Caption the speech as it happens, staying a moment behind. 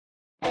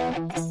Då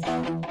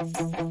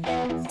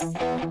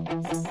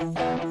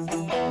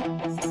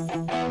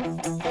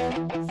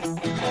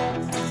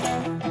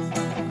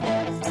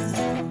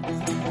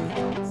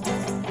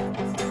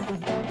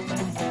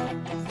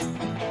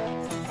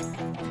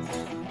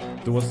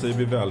säger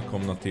vi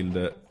välkomna till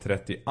det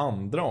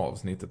 32:a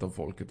avsnittet av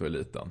Folket och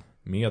Eliten.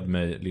 Med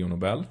mig, Leon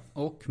Nobel.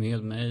 Och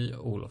med mig,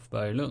 Olof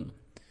Berglund.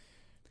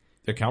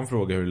 Jag kan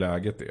fråga hur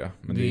läget är.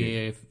 Men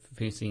det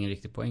finns ingen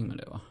riktig poäng med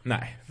det, va?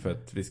 Nej, för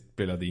att vi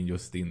spelade in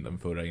den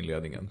förra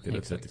inledningen till det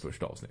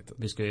 31:a avsnittet.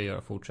 Vi ska ju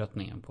göra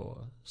fortsättningen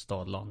på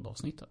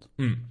Stadland-avsnittet.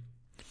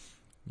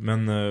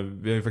 Men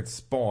vi har ju faktiskt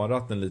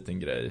sparat en liten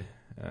grej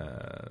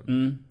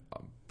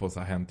på så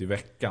här hänt i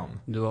veckan.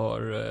 Du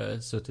har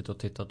suttit och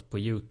tittat på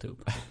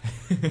YouTube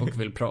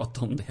och vill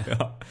prata om det.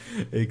 Ja,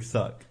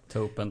 exakt. Ta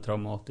upp en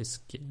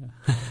traumatisk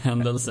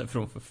händelse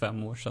från för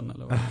 5 år sedan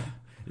eller vad det är.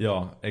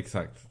 Ja,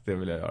 exakt. Det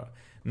vill jag göra.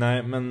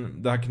 Nej,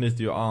 men det här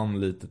knyter ju an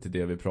lite till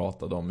det vi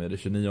pratade om i det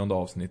 29:a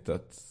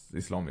avsnittet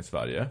Islam i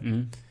Sverige.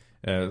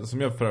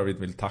 Som jag för övrigt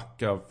vill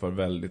tacka för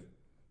väldigt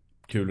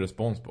kul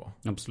respons på.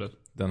 Absolut.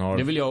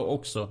 Det vill jag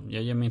också.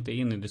 Jag ger mig inte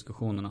in i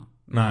diskussionerna.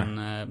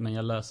 Men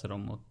jag läser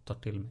dem och tar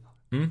till mig.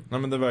 Nej,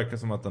 men det verkar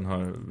som att den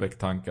har väckt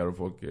tankar och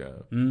folk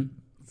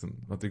som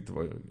jag tyckte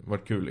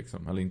var kul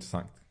liksom. Eller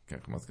intressant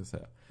kanske man ska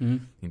säga.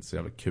 Inte så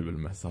jävla kul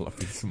med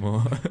salafism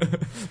och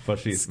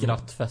fascism.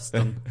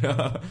 Skrattfesten.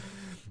 Ja.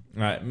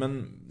 Nej,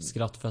 men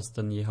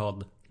Skrattfesten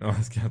jihad. Ja,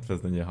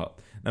 skrattfesten jihad.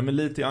 Nej, men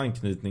lite i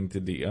anknytning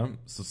till det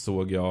så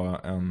såg jag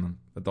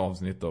ett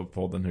avsnitt av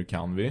podden Hur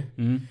kan vi?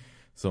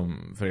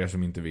 Som för er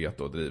som inte vet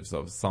då drivs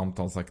av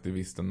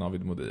samtalsaktivisten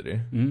Navid Modiri.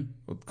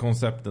 Och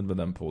konceptet med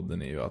den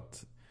podden är ju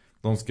att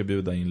de ska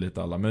bjuda in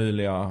lite alla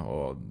möjliga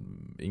och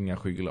inga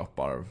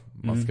skygglappar.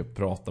 Man ska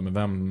prata med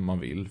vem man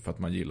vill för att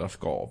man gillar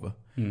skav.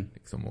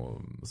 Liksom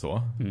och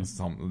så.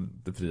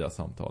 Det fria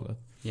samtalet.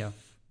 Ja.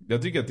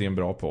 Jag tycker att det är en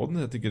bra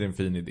podd. Jag tycker det är en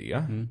fin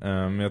idé.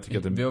 Men jag tycker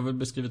att vi har väl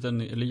beskrivit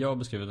jag har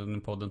beskrivit den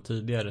i podden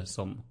tidigare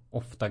som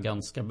ofta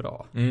ganska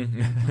bra.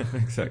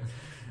 Exakt.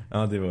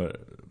 Ja, det var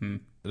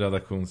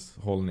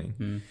redaktionshållning.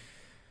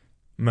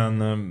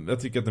 Men jag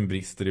tycker att den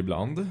brister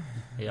ibland.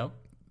 Ja.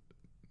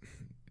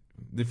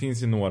 Det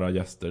finns ju några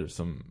gäster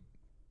som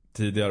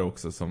tidigare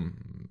också som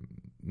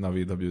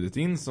Navid har bjudit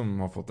in som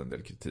har fått en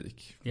del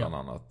kritik. Bland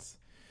annat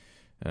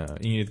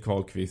Ingrid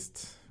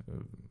Carlqvist,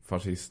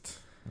 fascist,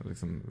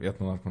 liksom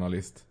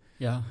etnonationalist.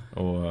 Ja.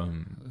 Och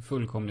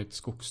fullkomligt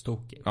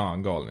skogstokig. Ja,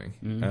 galning.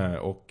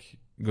 Och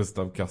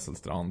Gustav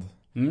Kasselstrand,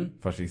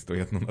 fascist och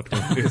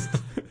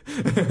etnonationalist.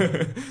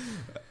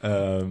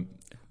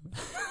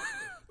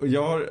 Och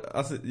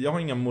jag har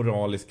inga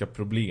moraliska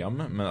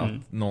problem med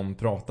att någon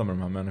pratar med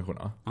de här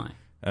människorna. Nej.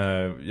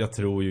 Jag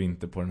tror ju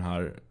inte på den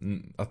här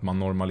att man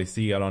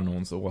normaliserar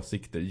någons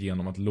åsikter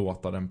genom att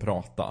låta den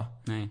prata.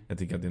 Nej. Jag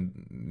tycker att det är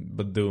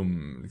en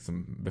dum,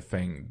 liksom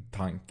befängd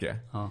tanke.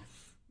 Ja.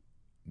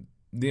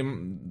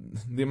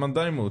 Det man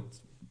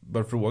däremot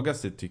bör fråga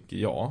sig, tycker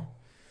jag,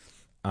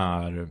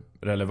 är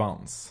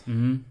relevans.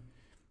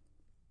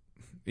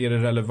 Är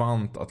det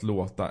relevant att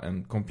låta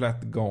en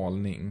komplett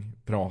galning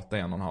prata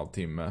 1,5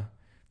 timme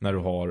när du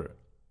har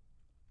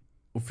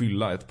att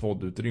fylla ett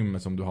poddutrymme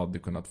som du hade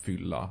kunnat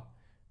fylla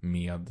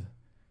med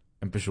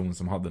en person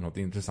som hade något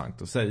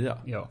intressant att säga?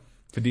 Ja.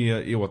 För det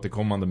är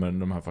återkommande med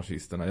de här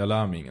fascisterna. Jag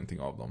lär mig ingenting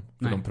av dem.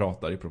 För de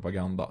pratar i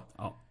propaganda.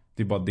 Ja.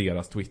 Det är bara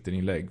deras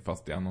Twitterinlägg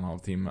fast i 1,5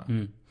 timme.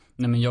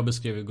 Nej, men jag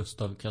beskrev ju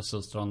Gustav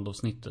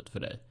Kasselstrand-avsnittet för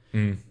dig.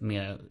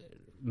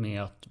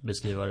 Med att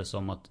beskriva det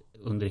som att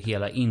under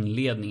hela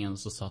inledningen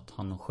så satt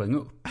han och sjöng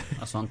upp.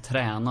 Alltså han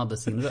tränade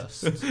sin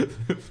röst.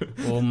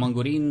 Och om man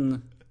går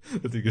in...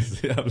 Jag tycker det är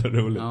så jävla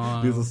roligt. Ja,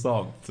 det är så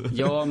sant.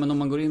 Ja, men om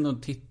man går in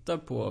och tittar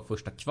på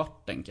första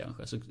kvarten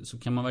kanske så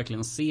kan man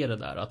verkligen se det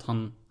där. Att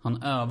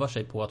han övar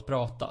sig på att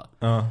prata.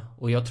 Ja.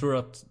 Och jag tror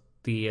att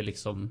det är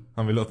liksom...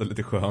 Han vill låta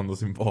lite skön och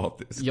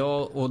sympatisk.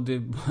 Ja, och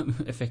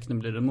effekten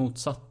blir det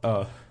motsatta.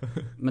 Ja.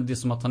 Men det är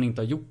som att han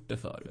inte har gjort det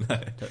förut.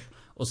 Typ.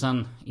 Och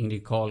sen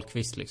Ingrid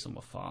Carlqvist liksom,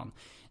 vad fan.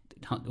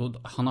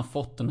 Han har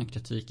fått den här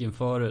kritiken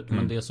förut.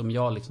 Men det som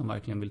jag liksom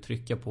verkligen vill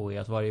trycka på är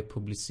att varje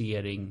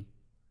publicering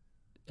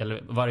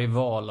eller varje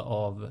val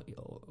av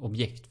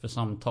objekt för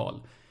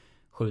samtal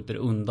skjuter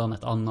undan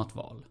ett annat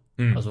val.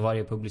 Alltså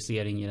varje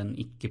publicering är en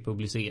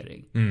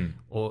icke-publicering.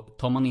 Och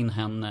tar man in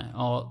henne,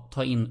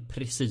 ta in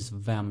precis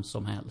vem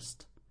som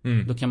helst.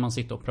 Då kan man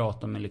sitta och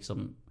prata med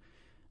liksom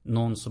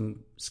någon som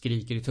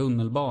skriker i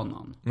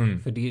tunnelbanan.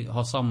 För det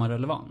har samma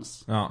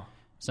relevans. Ja.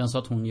 Sen så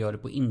att hon gör det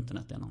på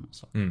internet är en annan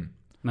sak.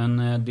 Men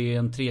det är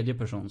en tredje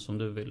person som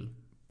du vill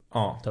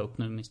ta upp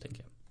nu, misstänker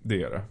jag.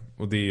 Det är det.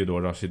 Och det är ju då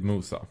Rashid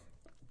Musa.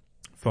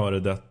 Före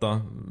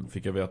detta,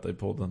 fick jag veta i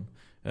podden,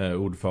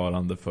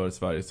 ordförande för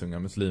Sveriges unga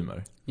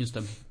muslimer. Just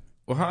det.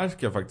 Och här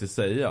ska jag faktiskt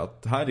säga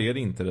att här är det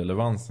inte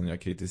relevansen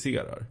jag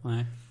kritiserar.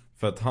 Nej.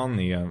 För att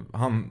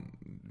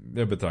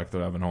jag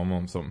betraktar även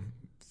honom som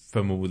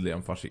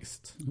förmodligen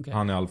fascist. Okay.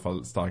 Han är i alla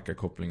fall starka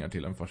kopplingar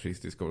till en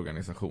fascistisk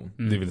organisation.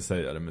 Det vill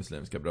säga det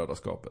muslimska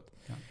brödraskapet.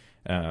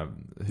 Ja.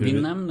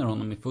 Vi nämner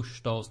honom i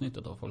första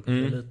avsnittet av Folket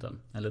och Eliten.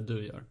 Eller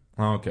du gör.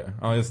 Ja, okej.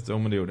 Ja, just det.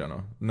 Men det gjorde jag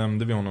nog.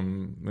 Nämnde vi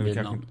honom? Men vi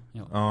kanske...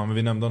 Ja, men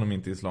vi nämnde honom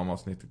inte i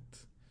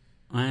islamavsnittet.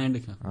 Nej, det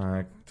kanske. Nej,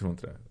 jag tror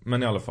inte det.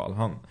 Men i alla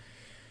fall,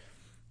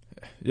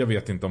 jag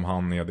vet inte om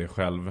han är det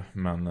själv,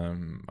 men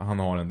han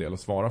har en del att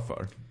svara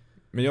för.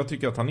 Men jag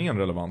tycker att han är en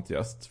relevant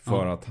gäst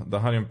för att det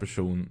här är en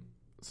person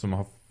som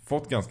har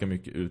fått ganska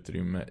mycket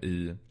utrymme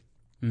i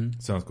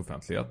svensk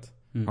offentlighet.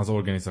 Hans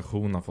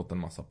organisation har fått en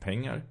massa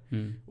pengar.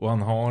 Och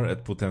han har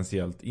ett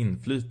potentiellt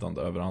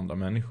inflytande över andra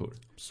människor.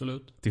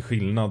 Absolut. Till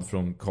skillnad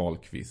från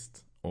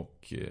Karlqvist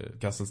och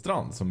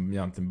Kasselstrand, som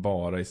egentligen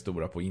bara är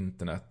stora på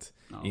internet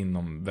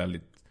inom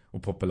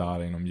och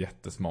populära inom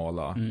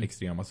jättesmala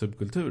extrema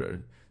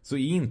subkulturer. Så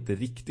är inte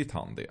riktigt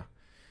han det.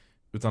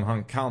 Utan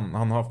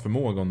han har haft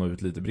förmåga att nå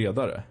ut lite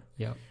bredare.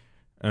 Ja.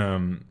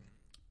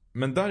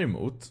 Men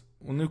däremot,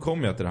 och nu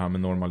kommer jag till det här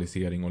med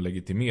normalisering och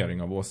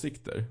legitimering av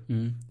åsikter.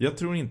 Jag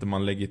tror inte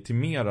man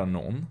legitimerar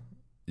någon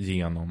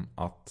genom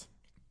att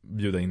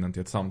bjuda in den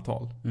till ett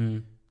samtal.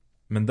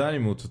 Men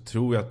däremot så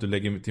tror jag att du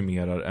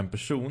legitimerar en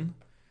person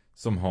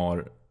som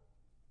har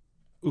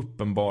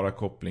uppenbara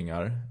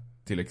kopplingar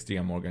till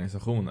extrema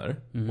organisationer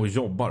och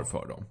jobbar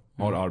för dem.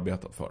 Har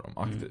arbetat för dem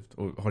aktivt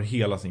och har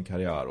hela sin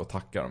karriär och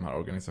tackar de här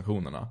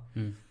organisationerna.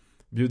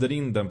 Bjuder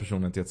in den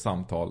personen till ett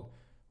samtal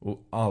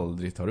och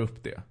aldrig tar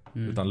upp det.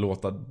 Utan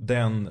låta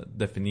den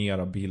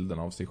definiera bilden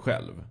av sig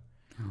själv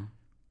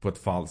på ett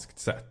falskt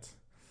sätt.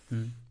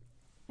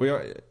 Och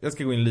jag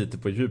ska gå in lite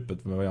på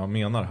djupet med vad jag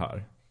menar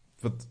här.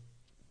 För att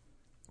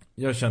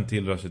jag har känt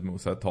till Rashid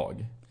Musa ett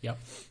tag. Ja.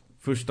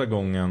 Första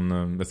gången,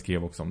 jag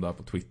skrev också om det här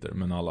på Twitter,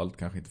 men alla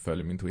kanske inte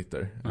följer min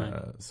Twitter.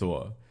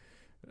 Så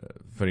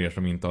för er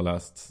som inte har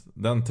läst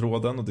den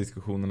tråden och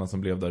diskussionerna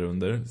som blev där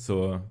under,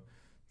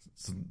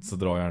 så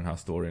drar jag den här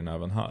storyn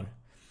även här.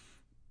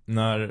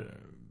 När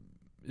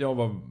jag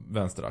var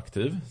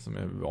vänsteraktiv, som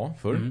jag var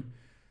förr,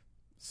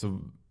 så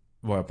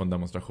var jag på en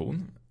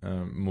demonstration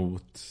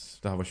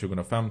det här var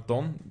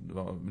 2015.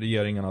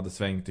 Regeringen hade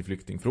svängt i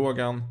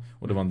flyktingfrågan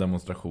och det var en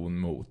demonstration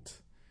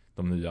mot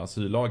de nya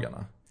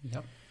asyllagarna.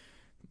 Ja.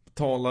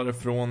 Talare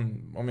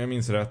från, om jag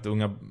minns rätt,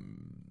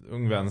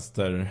 Ung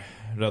Vänster,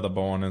 Rädda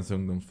Barnens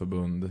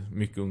ungdomsförbund,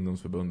 mycket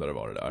ungdomsförbundare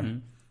var det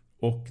där.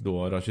 Och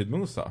då Rashid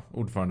Musa,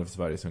 ordförande för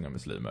Sveriges unga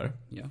muslimer.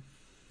 Ja.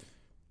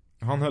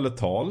 Han höll ett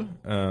tal,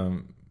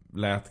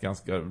 lät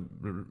ganska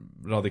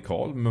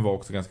radikal, men var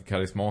också ganska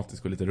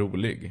karismatisk och lite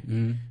rolig.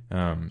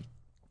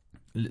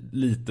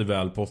 Lite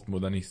väl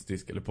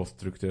postmodernistisk eller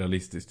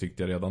poststrukturalistisk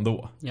tyckte jag redan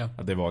då. Ja.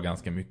 Att det var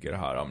ganska mycket det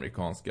här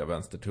amerikanska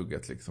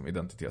vänstertugget, liksom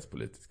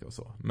identitetspolitiska och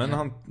så.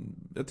 Men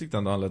jag tyckte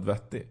ändå han lät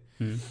vettig.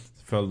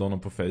 Följde honom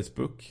på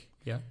Facebook.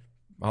 Ja.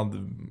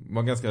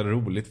 Var ganska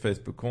roligt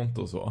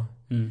Facebook-konto och så.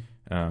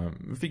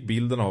 Fick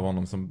bilden av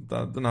honom som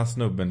den här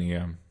snubben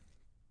är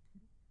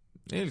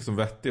liksom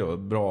vettig och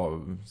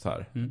bra så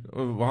här.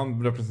 Och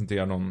han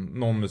representerar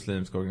någon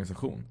muslimsk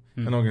organisation.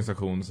 En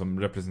organisation som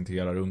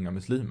representerar unga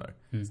muslimer.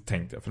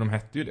 Tänkte jag, för de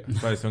hette ju det,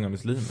 Sveriges unga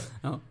muslimer.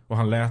 Och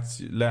han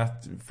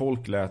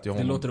folk lät ju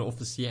honom. Det låter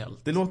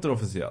officiellt. Det låter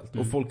officiellt.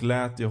 Och folk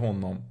lät ju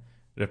honom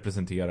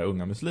representera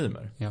unga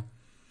muslimer. Ja.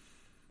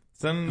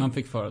 Sen, han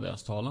fick föra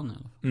deras talan i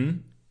alla fall.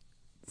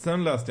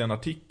 Sen läste jag en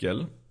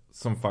artikel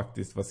som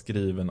faktiskt var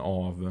skriven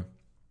av,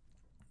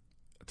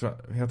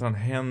 heter han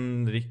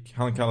Henrik?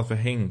 Han kallas för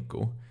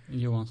Henko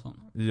Johansson.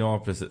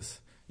 Ja,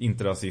 precis.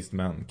 Inte rasist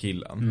men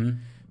killen.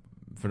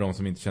 För de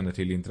som inte känner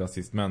till Inte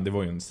rasist men, det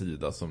var ju en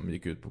sida som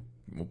gick ut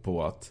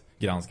på att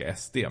granska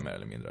SD mer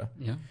eller mindre.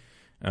 Ja.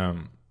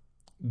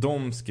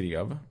 De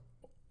skrev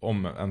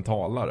om en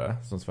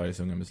talare som Sveriges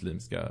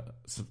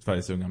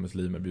unga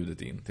muslimer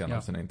bjudit in till en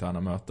av sina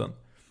interna möten.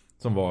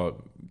 Som var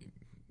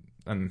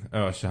en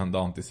ökänd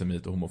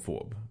antisemit och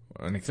homofob.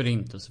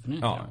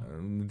 Förintelseförnekare.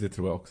 Ja, det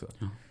tror jag också.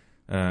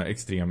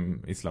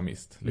 Extrem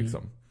islamist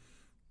liksom.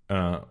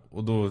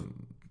 Och då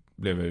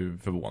blev jag ju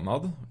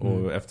förvånad.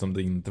 Och eftersom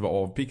det inte var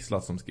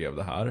avpixlat som skrev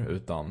det här,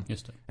 utan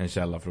en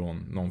källa från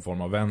någon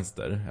form av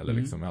vänster, eller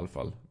liksom i alla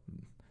fall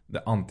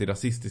den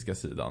antirasistiska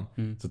sidan,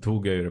 så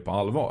tog jag ju det på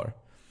allvar.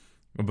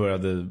 Och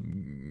började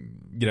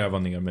gräva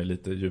ner mig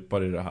lite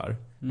djupare i det här.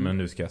 Men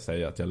nu ska jag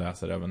säga att jag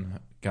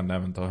kan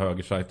även ta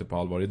högersajter på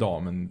allvar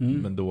idag.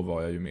 Men då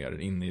var jag ju mer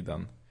inne i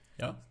den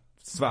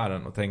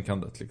sfären och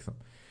tänkandet liksom.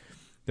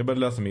 Jag började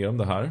läsa mer om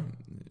det här.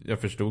 Jag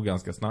förstod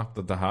ganska snabbt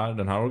att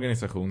den här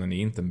organisationen är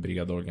inte en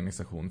bred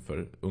organisation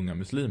för unga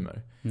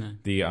muslimer. Nej.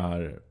 Det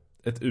är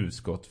ett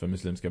utskott för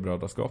Muslimska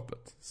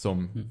brödraskapet.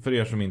 Som, för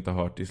er som inte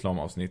har hört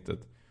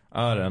islamavsnittet,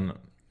 är en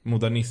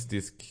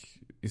modernistisk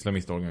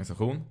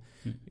islamistorganisation.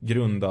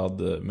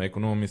 Grundad med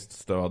ekonomiskt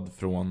stöd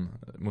från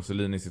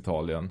Mussolinis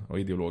Italien och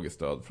ideologiskt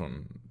stöd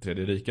från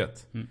Tredje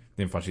riket.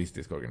 Det är en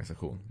fascistisk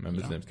organisation med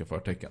muslimska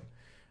förtecken.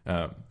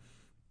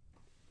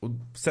 Och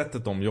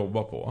sättet de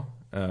jobbar på,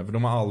 för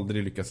de har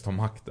aldrig lyckats ta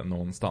makten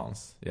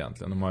någonstans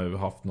egentligen. De har ju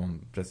haft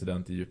någon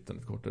president i Egypten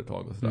ett kortare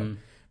tag och sådär.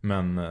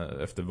 Men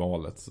efter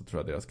valet så tror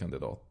jag deras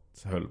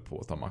kandidat höll på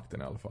att ta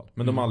makten i alla fall.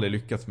 Men de har aldrig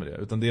lyckats med det.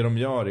 Utan det de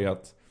gör är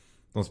att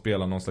de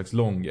spelar någon slags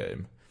long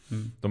game.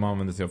 De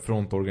använder sig av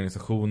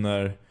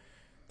frontorganisationer.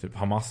 typ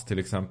Hamas till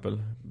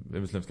exempel, det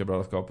muslimska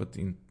brödraskapet,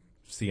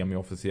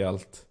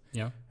 semi-officiellt.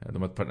 Ja.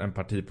 De har en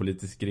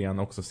partipolitisk gren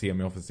också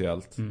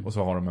semi-officiellt. Och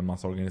så har de en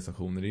massa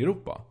organisationer i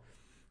Europa.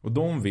 Och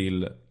de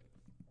vill,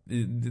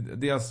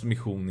 deras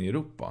mission i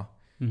Europa,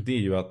 det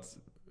är ju att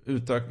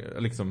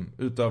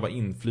utöva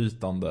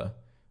inflytande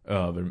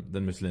över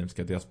den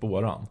muslimska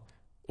diasporan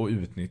och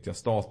utnyttja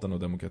staten och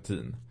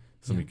demokratin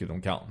så mycket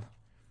de kan.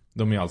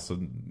 De är alltså,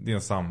 det är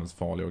en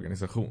samhällsfarlig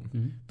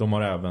organisation.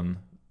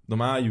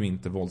 De är ju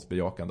inte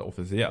våldsbejakande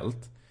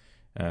officiellt,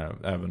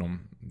 även om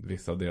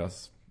vissa av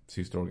deras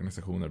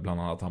systerorganisationer,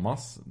 bland annat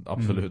Hamas,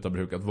 absolut har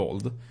brukat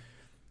våld.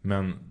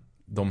 Men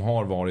de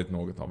har varit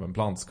något av en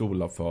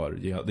plantskola för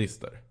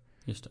jihadister.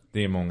 Just det.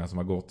 Det är många som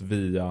har gått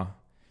via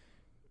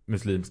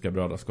muslimska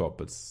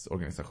brödraskapets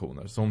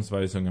organisationer, som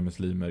Sveriges unga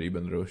muslimer,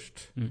 Ibn Rushd,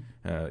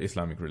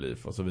 Islamic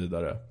Relief och så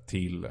vidare,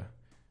 till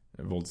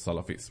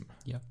våldssalafism.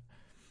 Ja.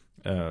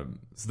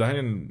 Så det här är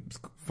en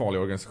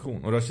farlig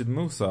organisation. Och Rashid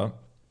Musa,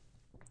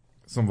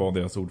 som var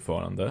deras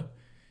ordförande,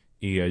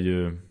 är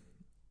ju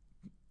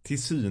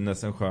till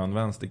synes en skön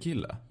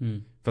vänsterkille.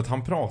 För att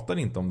han pratar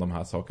inte om de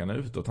här sakerna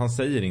utåt. Han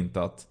säger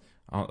inte att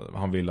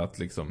han vill att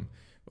liksom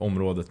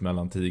området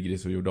mellan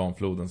Tigris och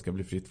Jordanfloden ska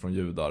bli fritt från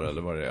judar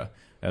eller vad det är.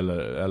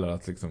 Eller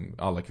att liksom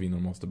alla kvinnor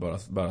måste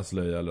bära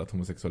slöja, eller att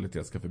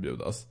homosexualitet ska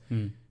förbjudas.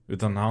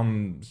 Utan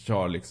han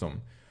kör liksom,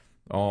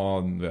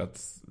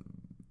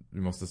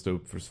 vi måste stå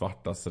upp för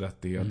svartas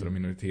rättigheter och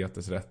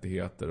minoriteters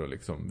rättigheter och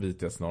liksom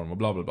vithetsnorm och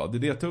bla bla bla. Det är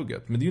det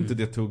tugget. Men det är ju inte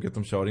det tugget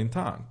de kör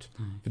internt.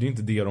 För det är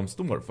inte det de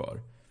står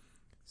för.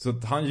 Så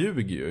att han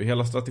ljuger ju.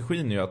 Hela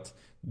strategin är ju att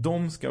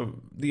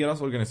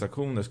deras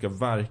organisationer ska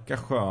verka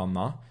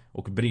sköna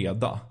och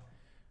breda,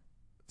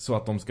 så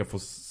att de ska få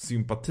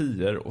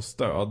sympatier och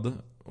stöd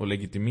och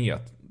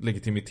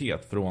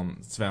legitimitet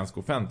från svensk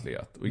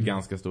offentlighet och i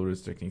ganska stor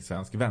utsträckning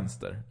svensk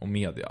vänster och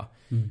media,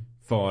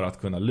 för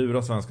att kunna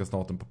lura svenska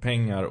staten på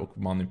pengar och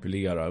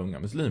manipulera unga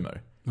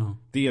muslimer.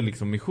 Det är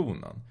liksom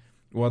missionen.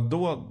 Och att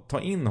då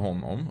ta in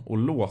honom och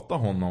låta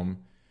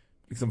honom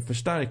liksom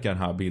förstärka den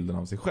här bilden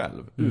av sig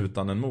själv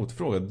utan en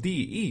motfråga,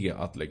 det är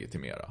att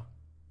legitimera.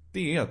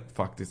 Det är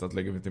faktiskt att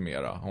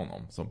legitimera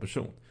honom som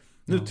person.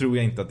 Nu tror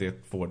jag inte att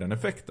det får den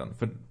effekten,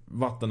 för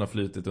vatten har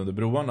flytit under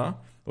broarna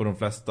och de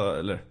flesta,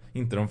 eller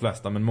inte de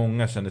flesta, men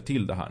många känner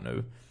till det här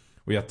nu.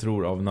 Och jag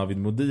tror av Navid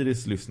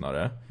Modiris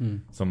lyssnare,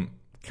 som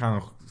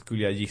kanske,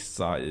 skulle jag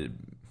gissa,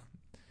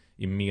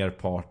 i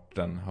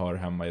merparten hör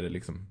hemma i det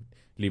liksom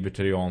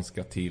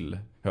libertarianska till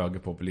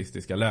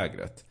högerpopulistiska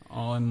lägret.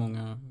 Ja, i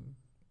många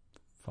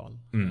fall.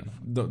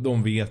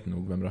 De vet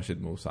nog vem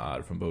Rashid Musa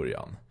är från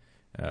början.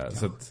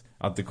 Så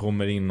att det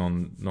kommer in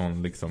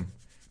någon liksom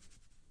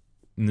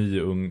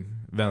ny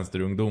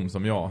vänsterungdom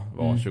som jag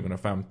var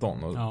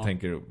 2015 och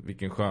tänker,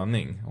 vilken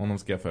sköning, honom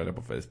ska jag följa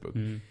på Facebook.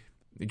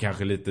 Det är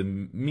kanske lite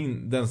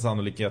den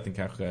sannolikheten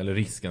kanske, eller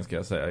risken ska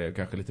jag säga, är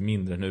kanske lite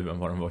mindre nu än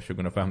vad den var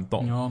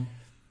 2015. Ja.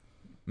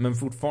 Men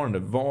fortfarande,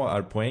 vad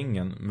är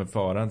poängen med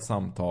föra ett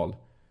samtal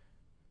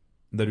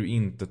där du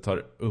inte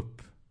tar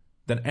upp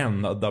den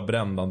enda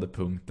brännande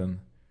punkten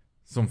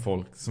som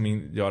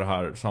gör det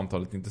här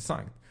samtalet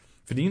intressant?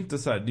 För det är inte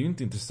så här, det är ju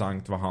inte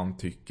intressant vad han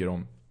tycker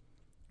om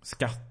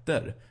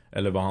skatter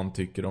eller vad han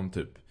tycker om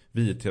typ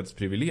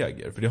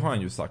vithetsprivilegier, för det har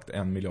han ju sagt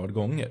 1 miljard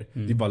gånger.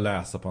 Det är bara att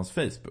läsa på hans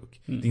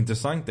Facebook. Det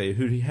intressanta är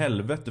hur i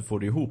helvete får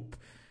du ihop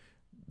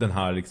den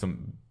här liksom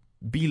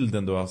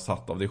bilden du har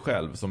satt av dig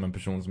själv som en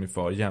person som är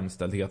för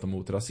jämställdhet och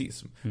mot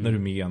rasism, när du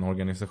är med i en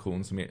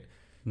organisation som är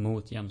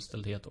mot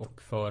jämställdhet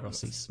och för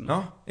rasism.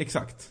 Ja,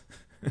 exakt.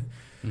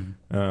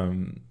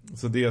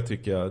 Så det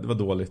tycker jag, det var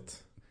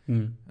dåligt.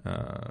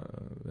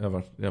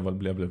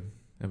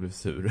 Jag blev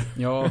sur.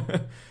 Ja,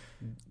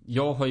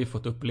 jag har ju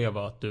fått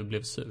uppleva att du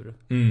blev sur.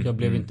 Jag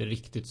blev inte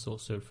riktigt så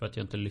sur för att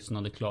jag inte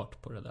lyssnade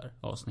klart på det där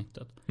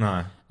avsnittet.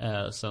 Nej.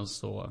 Sen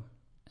så,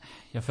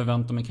 jag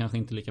förväntar mig kanske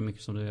inte lika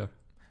mycket som du gör.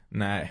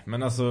 Nej,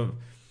 men alltså,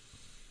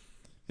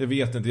 jag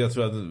vet inte, jag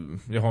tror att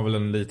jag har väl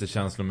en lite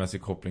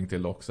känslomässig koppling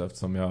till det också,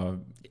 eftersom jag...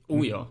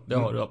 Oh ja, det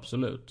har du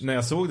absolut. När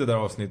jag såg det där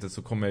avsnittet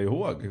så kom jag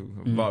ihåg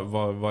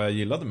vad jag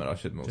gillade med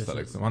Rashid Musa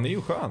liksom. Han är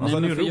ju skön, alltså,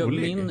 han är ju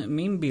rolig.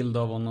 Min bild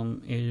av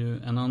honom är ju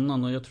en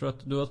annan, och jag tror att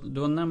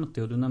du har nämnt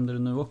det, och du nämnde det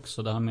nu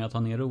också, det här med att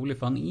han är rolig,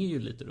 för han är ju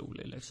lite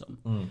rolig liksom.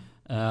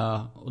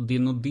 Och det är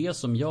nog det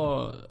som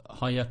jag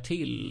hajar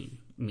till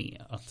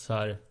med, att så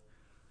här,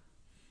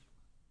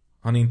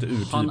 han är inte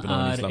urtypen av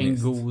en islamist. Han är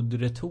en god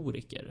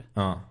retoriker.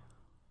 Ja.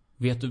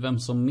 Vet du vem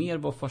som mer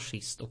var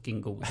fascist och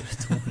en god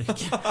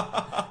retoriker?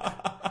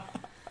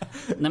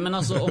 Nej, men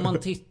alltså, om man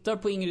tittar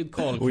på Ingrid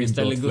Carlqvist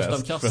eller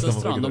Gustav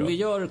Kasselstrand, om vi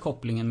gör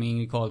kopplingen med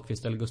Ingrid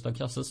Carlqvist eller Gustav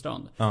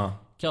Kasselstrand.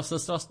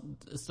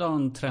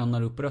 Kasselstrand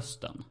tränar upp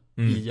rösten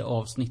i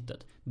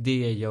avsnittet.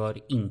 Det gör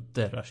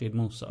inte Rashid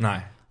Musa.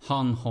 Nej.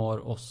 Han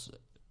har oss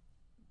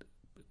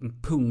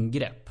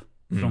punggrepp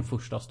från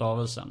första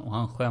stavelsen, och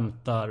han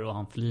skämtar och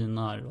han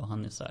flinar och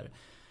han är så här.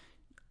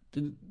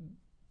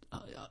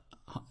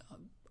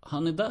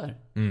 Han är där.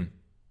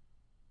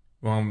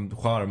 Och han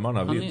charmar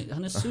Navid.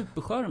 Han är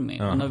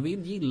supercharmig. Och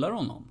Navid gillar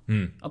honom.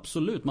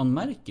 Absolut, man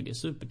märker det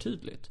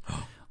supertydligt.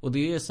 Och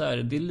det är så här,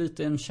 det är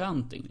lite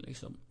enchanting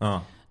liksom.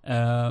 Ja.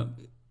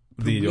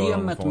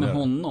 Problemet med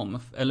honom,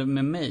 eller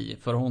med mig,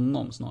 för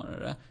honom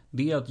snarare,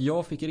 det är att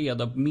jag fick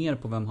reda mer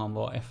på vem han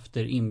var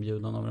efter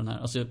inbjudan av den här.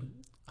 Alltså jag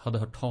hade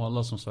hört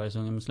talas om Sveriges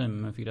unga muslimer,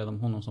 men fick reda om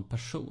honom som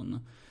person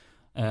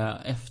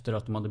efter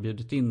att de hade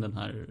bjudit in den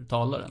här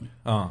talaren.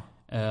 Ja.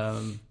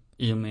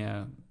 I och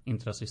med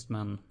inte rasist,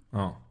 men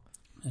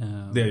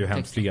det har ju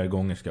hänt fler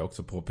gånger, ska jag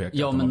också påpeka.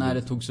 Ja, men när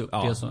det togs upp,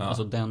 ja, det som,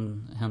 alltså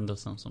den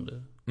händelsen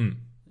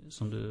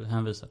som du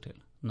hänvisar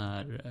till,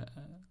 när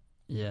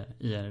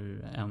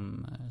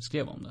IRM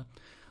skrev om det.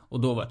 Och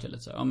då var det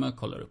lite så här, ja men jag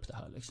kollar upp det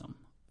här liksom.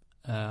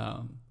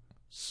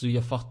 Så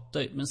jag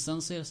fattar, men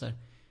sen ser jag så här,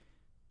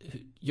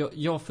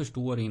 jag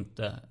förstår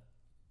inte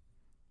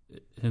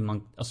hur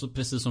man, alltså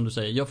precis som du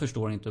säger, jag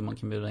förstår inte hur man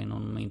kan bjuda in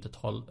någon och inte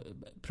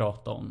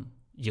prata om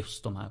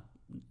just de här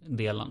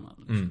delarna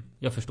liksom.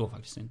 Jag förstår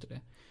faktiskt inte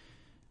det.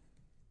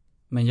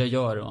 Men jag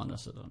gör det å andra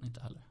sidan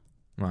inte heller.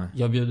 Nej.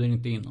 Jag bjuder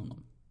inte in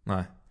honom.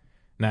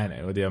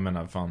 Nej, och det jag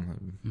menar,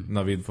 fan,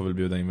 Navid får väl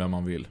bjuda in vem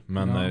man vill.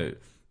 Men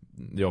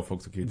jag får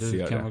också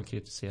kritisera. Du kan väl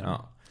kritisera.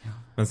 Ja.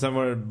 Men sen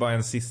var det bara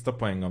en sista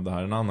poäng av det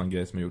här. En annan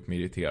grej som har gjort mig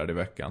irriterad i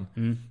veckan.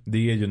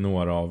 Det är ju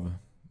några av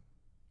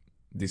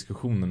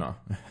diskussionerna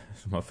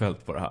som har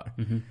fällt på det här.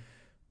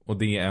 Och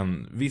det är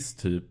en viss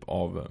typ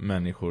av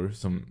människor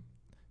som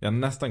jag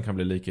nästan kan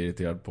bli lika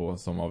irriterad på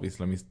som av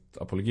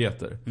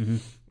islamistapologeter.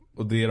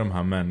 Och det är de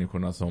här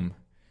människorna som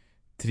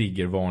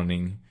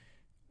triggervarning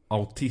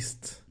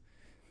autist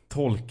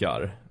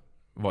tolkar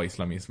vad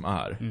islamism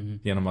är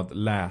genom att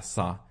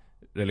läsa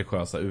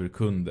religiösa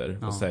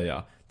urkunder och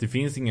säga det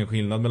finns ingen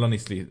skillnad mellan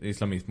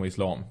islamism och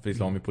islam, för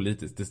islam är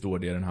politiskt, det står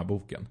det i den här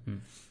boken.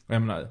 Och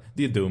jag menar,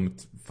 det är dumt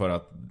för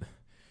att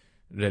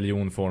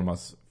religion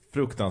formas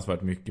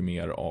fruktansvärt mycket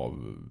mer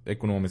av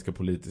ekonomiska,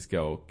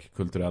 politiska och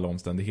kulturella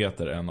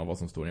omständigheter än av vad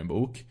som står i en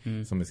bok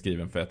som är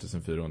skriven för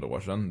 1400 år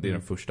sedan. Det är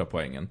den första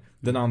poängen.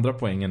 Den andra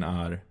poängen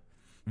är,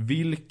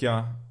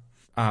 vilka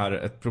är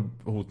ett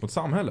hot mot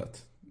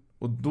samhället?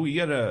 Och då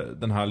är det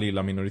den här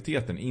lilla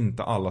minoriteten,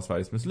 inte alla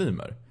Sveriges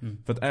muslimer.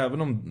 För att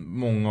även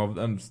om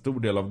en stor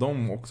del av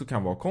dem också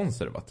kan vara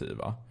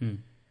konservativa,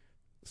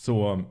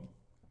 så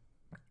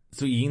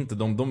är inte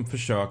de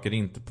försöker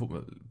inte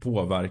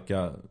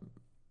påverka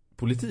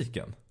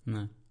politiken.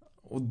 Nej.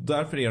 Och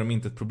därför är de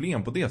inte ett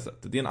problem på det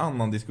sättet. Det är en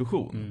annan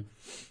diskussion.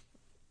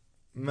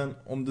 Men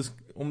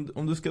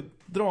om du ska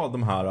dra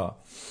de här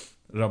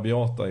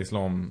rabiata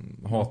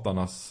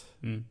islamhatarnas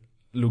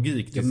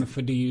logik. Ja, men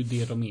för det är ju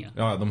det de är.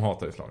 Ja, de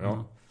hatar islam.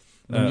 Ja.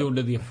 De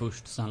gjorde det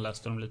först, sen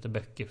läste de lite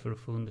böcker för att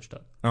få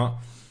understöd.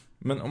 Ja,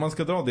 men om man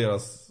ska dra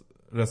deras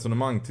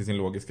resonemang till sin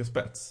logiska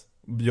spets,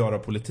 göra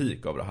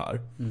politik av det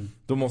här,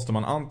 då måste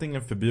man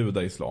antingen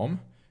förbjuda islam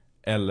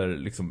eller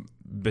liksom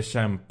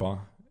bekämpa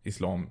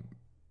islam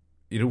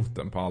i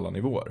roten på alla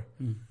nivåer.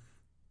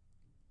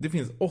 Det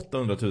finns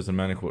 800 000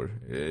 människor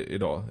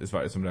idag i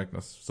Sverige som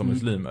räknas som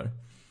muslimer.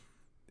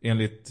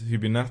 Enligt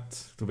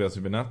Tobias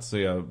Hübinette så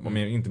är, om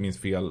jag inte minns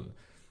fel,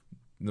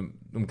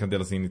 de kan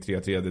delas in i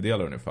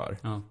 3/3 ungefär.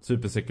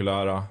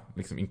 Supersekulära,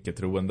 liksom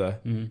icke-troende,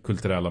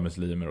 kulturella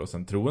muslimer och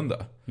sen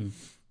troende.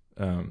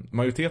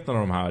 Majoriteten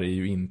av de här är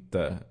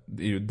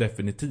ju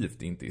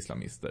definitivt inte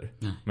islamister.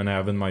 Men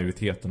även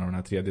majoriteten av den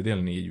här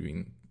 3/3 är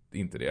ju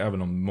inte det,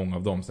 även om många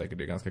av dem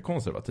säkert är ganska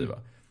konservativa.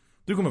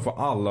 Du kommer få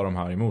alla de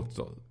här emot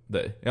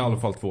dig. I alla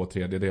fall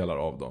 2/3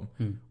 av dem.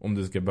 Om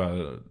du ska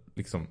börja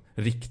liksom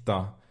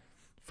rikta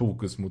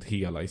fokus mot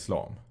hela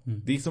islam.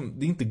 Det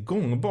är inte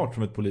gångbart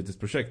som ett politiskt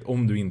projekt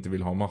om du inte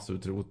vill ha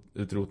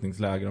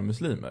massutrotningsläger av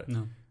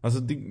muslimer. Alltså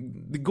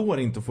det går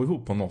inte att få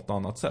ihop på något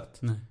annat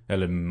sätt.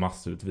 Eller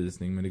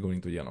massutvisning, men det går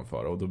inte att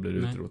genomföra, och då blir det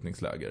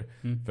utrotningsläger.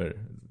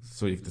 För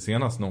så gick det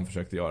senast någon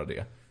försökte göra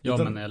det. Ja,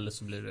 men eller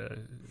så blir det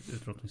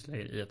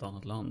utrotningsläger i ett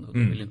annat land, och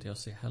det vill inte jag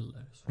se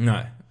heller. Så.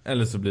 Nej,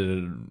 eller så blir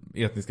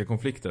det etniska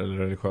konflikter eller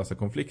religiösa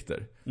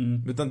konflikter.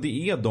 Utan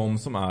det är de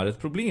som är ett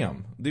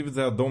problem. Det vill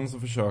säga de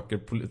som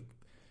försöker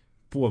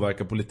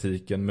påverka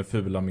politiken med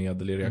fula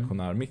medel i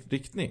reaktionär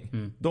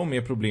riktning. De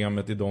är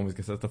problemet, i de vi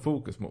ska sätta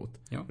fokus mot.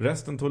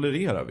 Resten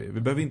tolererar vi.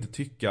 Vi behöver inte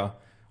tycka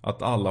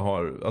att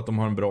att de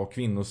har en bra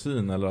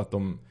kvinnosyn, eller att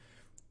de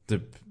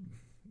typ,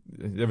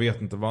 jag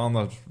vet inte vad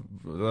annars,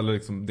 eller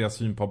liksom deras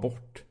syn på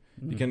abort.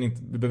 Vi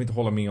behöver inte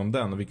hålla med om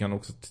den, och vi kan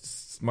också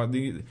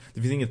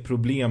det finns inget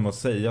problem att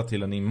säga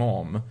till en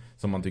imam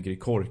som man tycker är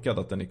korkad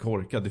att den är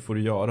korkad. Det får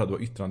du göra, du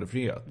har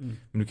yttrandefrihet.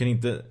 Men du kan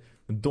inte,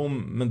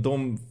 men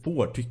de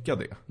får tycka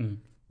det.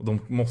 Och de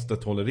måste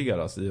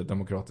tolereras i ett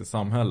demokratiskt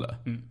samhälle.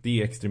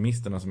 Det är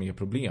extremisterna som är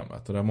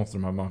problemet, och där måste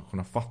de här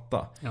människorna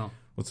fatta.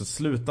 Och så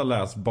sluta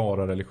läs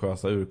bara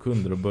religiösa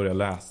urkunder och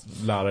börja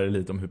lära dig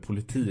lite om hur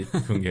politik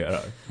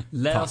fungerar.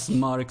 Läs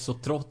Marx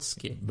och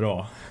Trotsky.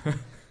 Bra.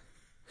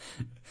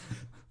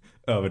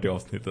 Över till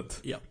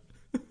avsnittet. Ja.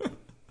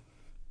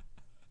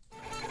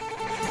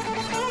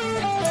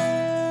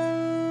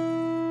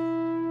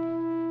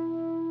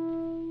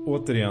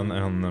 Återigen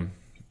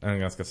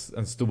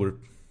en stor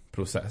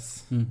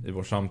process i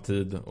vår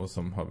samtid, och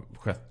som har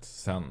skett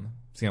sedan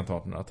sent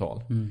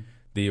 1800-tal.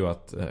 det är ju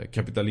att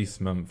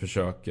kapitalismen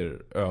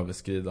försöker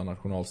överskrida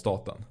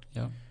nationalstaten.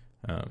 Ja.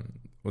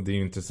 Och det är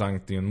ju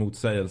intressant, det är en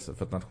motsägelse,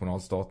 för att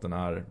nationalstaten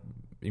är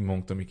i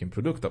mångt och mycket en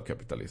produkt av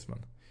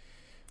kapitalismen.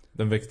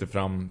 Den växte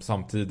fram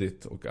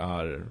samtidigt och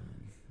är...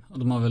 Och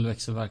de har väl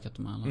växelverkat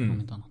med alla, om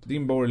inte annat. Det är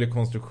en borgerlig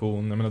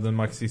konstruktion. Jag menar, den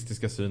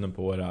marxistiska synen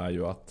på det är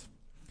ju att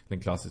den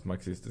klassiskt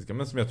marxistiska,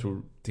 men som jag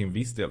tror till en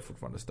viss del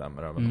fortfarande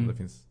stämmer, även om det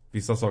finns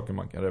vissa saker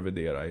man kan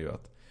revidera, är ju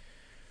att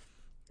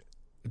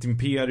ett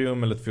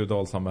imperium eller ett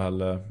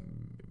feodalsamhälle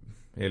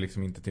är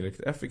liksom inte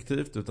tillräckligt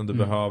effektivt, utan du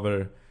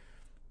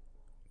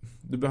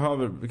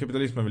behöver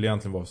kapitalismen vill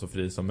egentligen vara så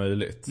fri som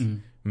möjligt.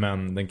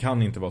 Men den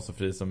kan inte vara så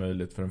fri som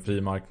möjligt, för en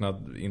fri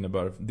marknad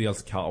innebär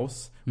dels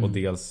kaos och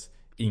dels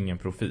ingen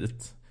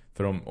profit.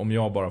 För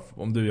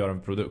om du gör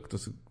en produkt, och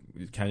så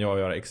kan jag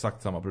göra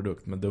exakt samma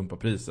produkt men dumpa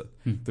priset,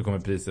 då kommer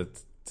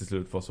priset till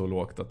slut vara så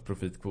lågt att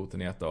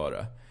profitkvoten är 1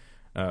 öre.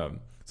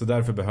 Så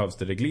därför behövs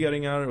det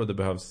regleringar, och det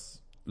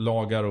behövs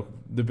lagar, och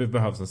det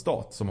behövs en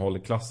stat som håller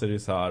klasser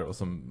isär och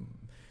som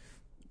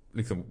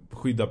liksom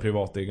skyddar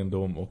privat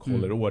egendom och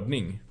håller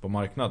ordning på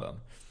marknaden.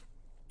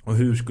 Och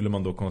hur skulle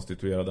man då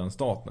konstituera den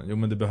staten? Jo,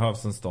 men det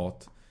behövs en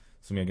stat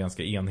som är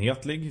ganska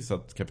enhetlig, så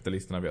att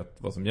kapitalisterna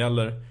vet vad som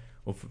gäller.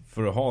 Och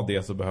för att ha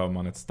det så behöver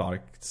man ett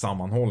starkt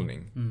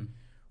sammanhållning.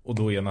 Och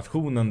då är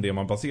nationen det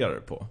man baserar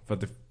det på. För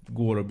att det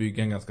går att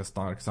bygga en ganska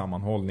stark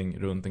sammanhållning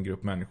runt en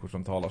grupp människor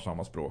som talar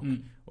samma språk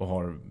och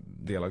har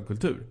delad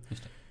kultur.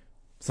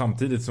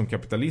 Samtidigt som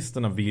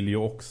kapitalisterna vill ju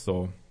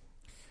också,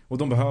 och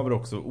de behöver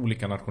också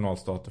olika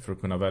nationalstater för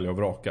att kunna välja och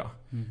vraka.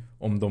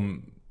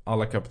 Om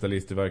alla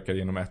kapitalister verkar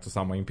genom ett och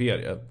samma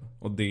imperie,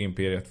 och det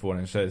imperiet får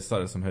en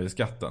kejsare som höjer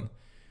skatten,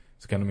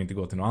 så kan de inte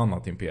gå till något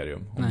annat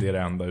imperium om det är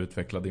det enda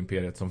utvecklade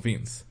imperiet som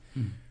finns.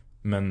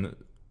 Men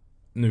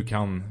nu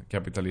kan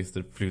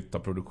kapitalister flytta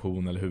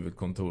produktion eller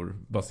huvudkontor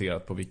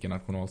baserat på vilken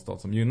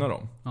nationalstat som gynnar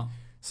dem.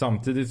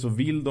 Samtidigt så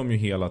vill de ju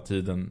hela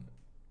tiden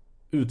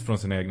ut från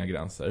sina egna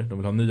gränser. De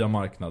vill ha nya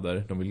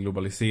marknader, de vill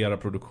globalisera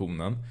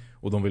produktionen,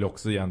 och de vill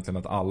också egentligen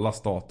att alla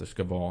stater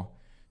ska vara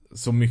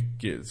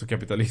så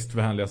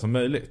kapitalistvänliga som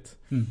möjligt.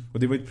 Och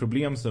det var ett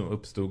problem som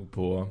uppstod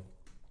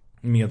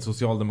med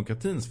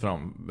socialdemokratins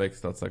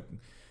framväxt, att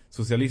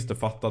socialister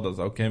fattade att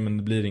okej, men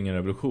det blir ingen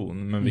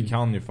revolution, men vi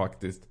kan ju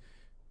faktiskt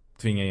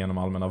tvinga igenom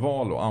allmänna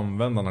val och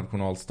använda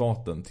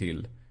nationalstaten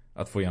till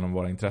att få igenom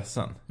våra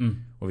intressen.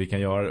 Och vi kan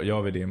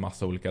gör vi det i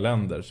massa olika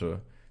länder, så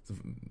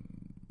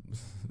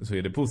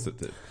är det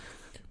positivt.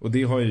 Och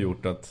det har ju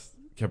gjort att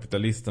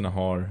kapitalisterna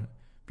har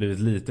blivit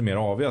lite mer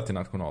aviga till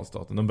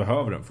nationalstaten. De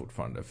behöver den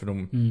fortfarande, för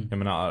jag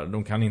menar,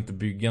 de kan inte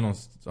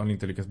har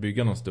inte lyckats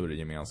bygga någon större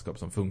gemenskap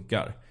som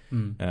funkar.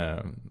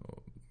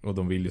 Och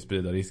de vill ju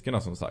sprida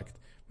riskerna, som sagt.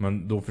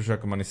 Men då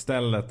försöker man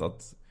istället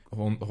att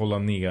hålla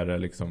nere,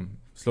 liksom,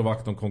 slå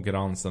vakt om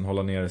konkurrensen,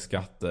 hålla nere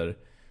skatter,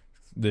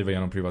 driva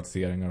igenom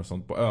privatiseringar och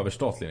sånt på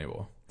överstatlig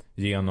nivå.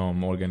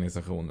 Genom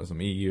organisationer som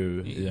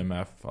EU,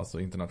 IMF, alltså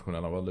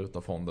Internationella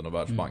valutafonden och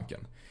Världsbanken.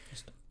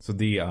 Så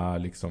det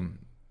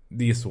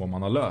är så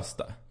man har löst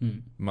det.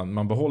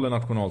 Man behåller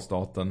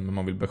nationalstaten, men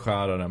man vill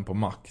beskära den på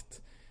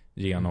makt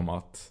genom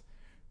att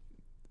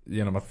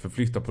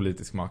förflytta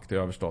politisk makt till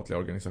överstatliga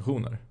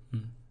organisationer.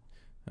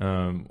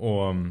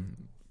 Och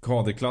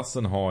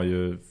KD-klassen har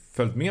ju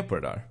följt med på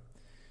det där.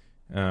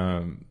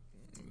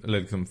 Eller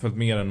liksom följt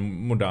med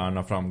den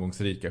moderna,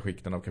 framgångsrika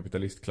skikten av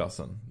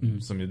kapitalistklassen,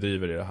 som ju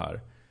driver i det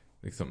här,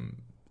 liksom,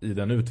 i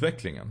den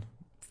utvecklingen,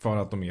 för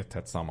att de är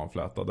tätt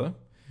sammanflätade.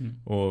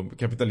 Och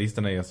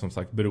kapitalisterna är som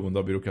sagt beroende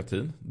av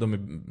byråkratin.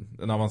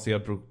 En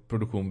avancerad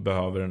produktion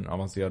behöver en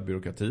avancerad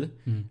byråkrati,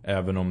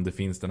 även om det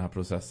finns den här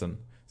processen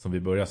som vi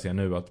börjar se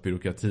nu, att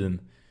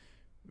byråkratin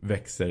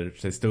växer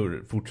sig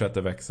större,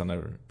 fortsätter växa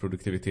när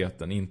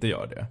produktiviteten inte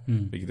gör det,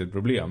 vilket är ett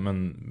problem,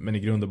 men i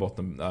grund och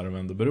botten är de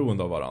ändå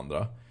beroende av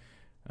varandra.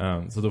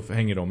 Så då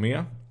hänger de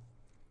med.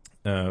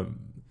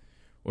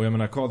 Och jag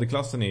menar,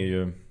 KD-klassen är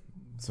ju,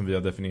 som vi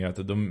har definierat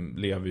det, de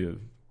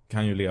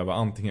kan ju leva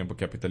antingen på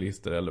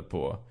kapitalister eller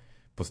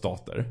på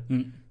stater.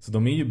 Så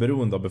de är ju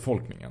beroende av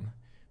befolkningen,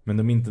 men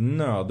de är inte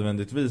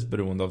nödvändigtvis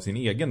beroende av sin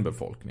egen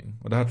befolkning.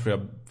 Och det här tror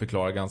jag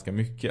förklarar ganska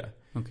mycket.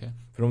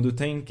 För om du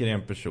tänker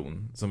en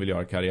person som vill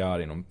göra karriär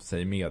inom,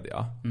 säg,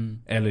 media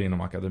eller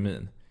inom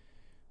akademin,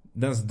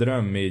 dens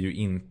dröm är ju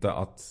inte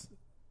att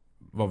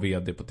vara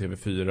vd på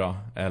TV4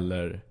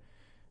 eller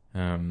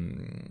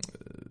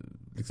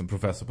liksom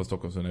professor på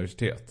Stockholms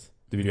universitet.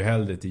 Du vill ju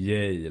hellre till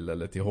Yale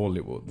eller till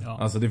Hollywood.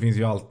 Alltså det finns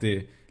ju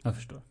alltid, jag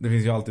förstår. Det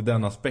finns ju alltid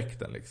den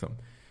aspekten, liksom.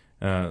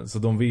 Så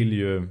de vill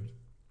ju,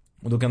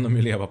 och då kan de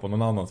ju leva på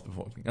någon annans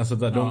befolkning. Alltså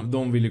där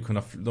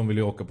de vill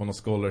ju åka på någon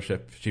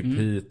scholarship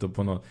hit, och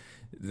på någon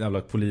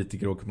jävla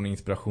politiker åker på någon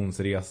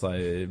inspirationsresa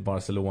i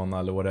Barcelona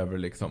eller whatever,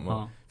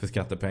 liksom, för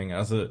skattepengar.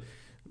 Alltså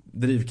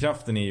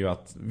drivkraften är ju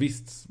att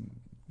visst,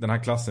 den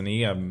här klassen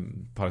är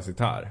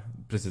parasitär,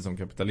 precis som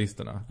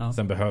kapitalisterna.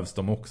 Sen behövs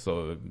de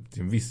också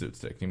till en viss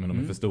utsträckning, men de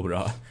är för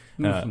stora.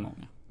 För många.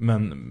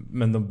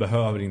 Men de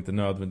behöver inte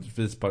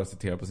nödvändigtvis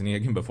parasitera på sin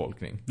egen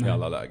befolkning i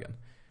alla lägen.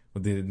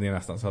 Och det är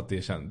nästan så att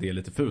det är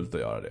lite fult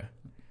att göra det.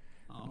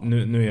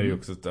 Nu är det ju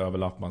också ett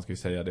överlapp. Man ska ju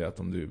säga det att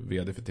om du är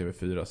vd för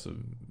TV4 så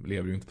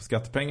lever du inte på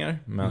skattepengar.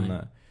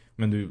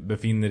 Men du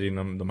befinner dig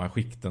inom de här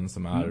skikten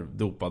som är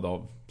dopade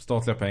av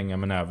statliga pengar,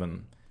 men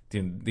även till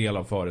en del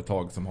av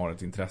företag som har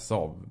ett intresse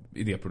av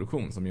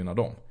idéproduktion som gynnar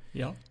dem.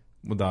 Ja.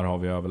 Och där har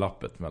vi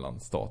överlappet mellan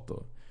stat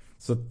och...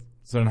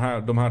 Så de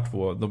här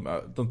två,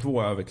 de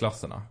två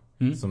överklasserna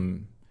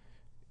som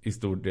i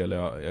stor del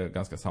är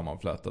ganska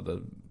sammanflätade,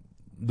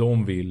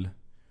 de vill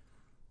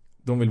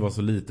vara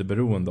så lite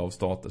beroende av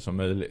stater som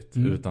möjligt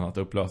utan att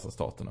upplösa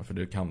staterna, för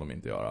det kan de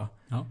inte göra.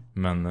 Ja.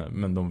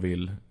 Men de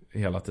vill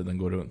hela tiden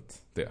gå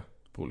runt det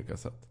på olika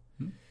sätt.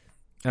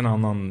 En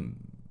annan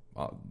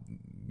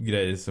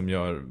grej som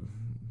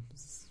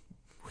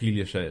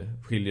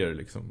skiljer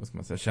liksom, vad ska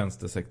man säga,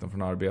 tjänstesektorn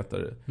från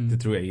arbetare, det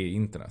tror jag är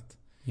internet.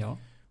 Ja.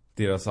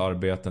 Deras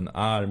arbeten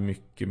är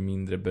mycket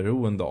mindre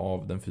beroende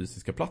av den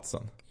fysiska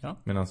platsen. Ja.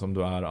 Medan om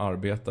du är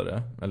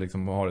arbetare eller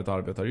liksom har ett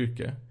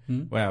arbetaryrke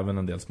och även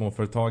en del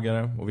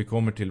småföretagare, och vi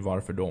kommer till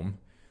varför de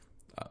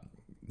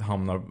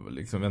hamnar,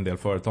 liksom en del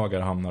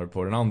företagare hamnar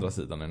på den andra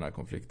sidan i den här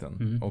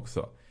konflikten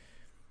också.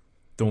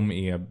 De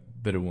är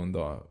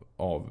beroende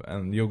av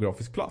en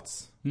geografisk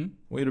plats.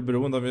 Och är du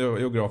beroende av en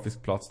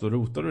geografisk plats, då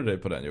rotar du dig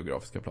på den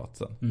geografiska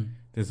platsen.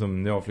 Det är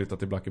som jag har flyttat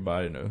till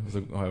Blackeberg nu, och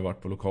så har jag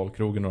varit på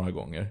lokalkrogen några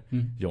gånger.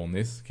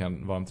 Johnnys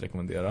kan varmt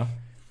rekommendera.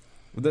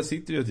 Och där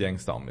sitter ju ett gäng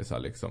stammisar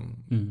liksom.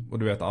 Och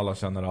du vet, alla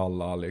känner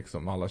alla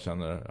liksom. Alla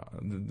känner...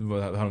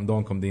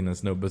 Häromdagen kom det in en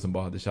snubbe som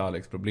bara hade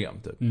kärleksproblem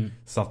typ.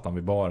 Satt han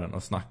vid baren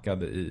och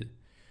snackade i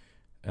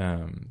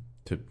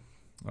typ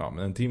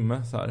en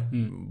timme så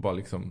här. Bara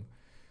liksom...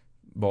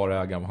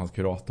 Bara ägaren var hans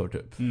kurator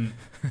typ.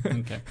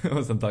 Okay.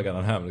 Och sen taggade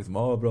han hem liksom,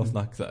 bra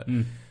snack så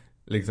här.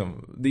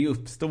 Liksom, det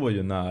uppstår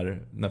ju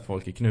när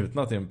folk är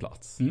knutna till en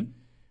plats.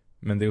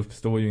 Men det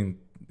uppstår ju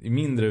i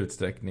mindre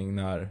utsträckning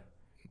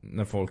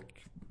när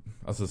folk,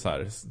 alltså så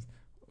här,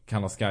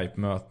 kan ha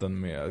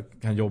Skype-möten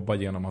kan jobba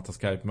genom att ha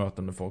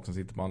Skype-möten med folk som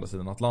sitter på andra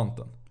sidan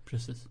Atlanten.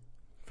 Precis.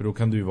 För då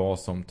kan du ju vara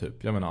som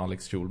typ, jag menar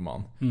Alex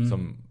Schulman,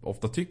 som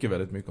ofta tycker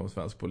väldigt mycket om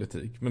svensk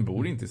politik, men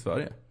bor inte i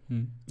Sverige.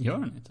 Gör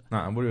han inte? Nej,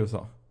 han bor i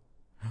USA.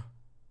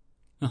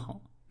 Jaha.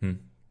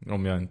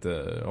 Om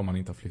han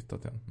inte har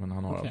flyttat än. Men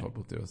han har i alla fall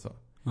bott i USA.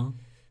 Ja.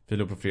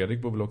 Filip och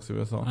Fredrik bor väl också i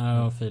USA?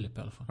 Ja, Filip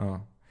i alla fall.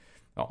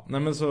 Ja,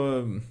 nej men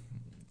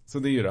så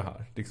det är ju det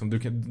här. Liksom,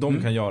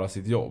 de kan göra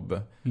sitt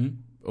jobb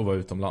och vara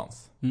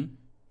utomlands.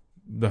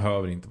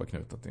 Behöver inte vara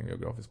knutat till en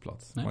geografisk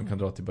plats. Nej. Man kan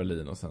dra till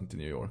Berlin och sen till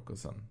New York och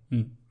sen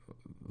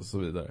och så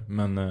vidare.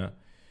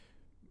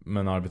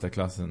 Men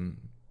arbetarklassen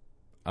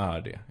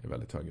är det i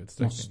väldigt hög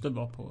utsträckning. Måste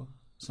vara på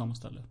samma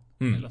ställe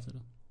hela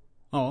tiden.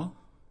 Ja.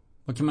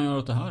 Vad kan man göra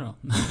åt det här då?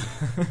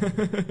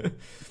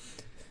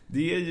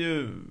 Det är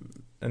ju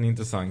en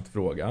intressant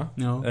fråga.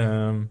 Ja.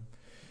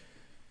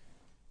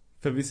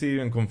 För vi ser ju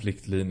en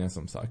konfliktlinje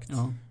som sagt.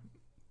 Ja.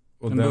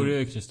 Och den börjar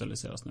ju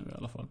kristalliseras nu i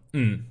alla fall.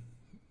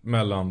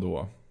 Mellan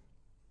då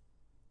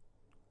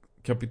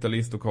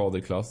kapitalist och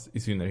kaderklass i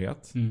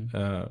synnerhet.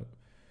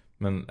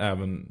 Men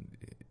även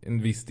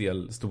en viss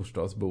del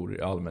storstadsbor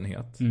i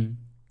allmänhet.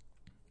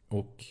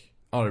 Och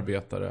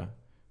arbetare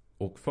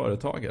och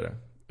företagare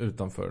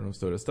utanför de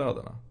större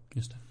städerna.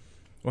 Just det.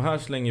 Och här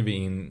slänger vi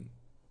in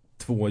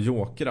två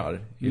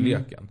jokrar i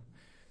leken.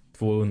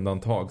 Två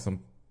undantag som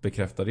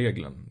bekräftar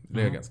regeln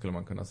skulle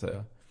man kunna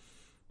säga.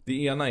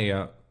 Det ena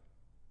är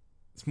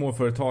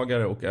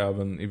småföretagare och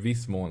även i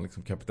viss mån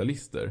liksom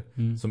kapitalister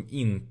som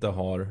inte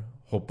har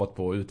hoppat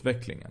på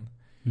utvecklingen.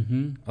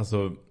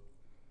 Alltså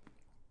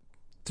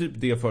typ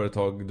det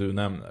företag du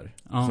nämner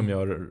som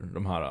gör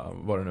de här,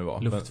 vad det nu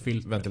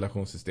var,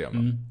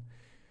 ventilationssystemen.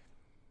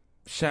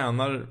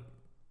 Tjänar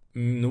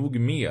nog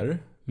mer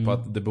på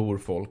att det bor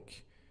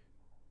folk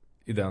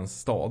i den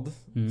stad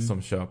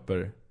som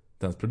köper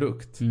dens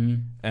produkt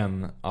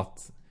än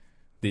att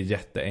det är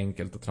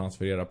jätteenkelt att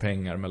transferera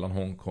pengar mellan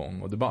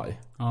Hongkong och Dubai.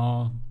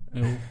 Ja,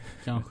 jo,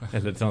 kanske.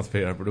 Eller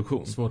transferera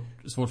produktion.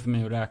 Svårt för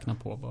mig att räkna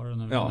på bara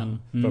nu. Ja,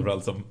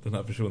 framförallt som den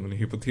här personen är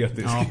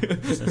hypotetisk. Ja,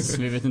 precis.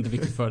 Vi vet inte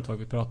vilket företag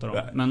vi pratar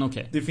om. Men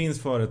okej. Det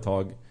finns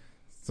företag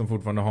som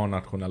fortfarande har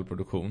nationell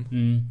produktion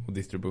och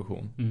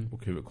distribution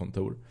och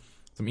huvudkontor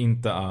som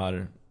inte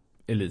är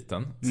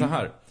eliten. Så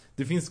här,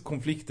 det finns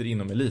konflikter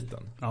inom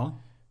eliten. Ja.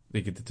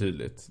 Vilket är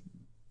tydligt.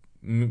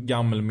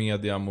 Gammel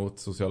media mot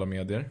sociala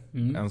medier.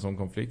 En sån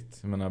konflikt.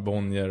 Jag menar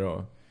Bonnier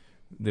och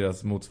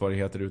deras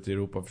motsvarigheter ute i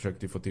Europa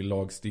försökte få till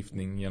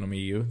lagstiftning genom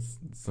EU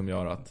som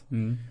gör att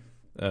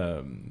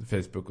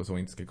Facebook och så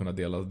inte ska kunna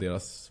dela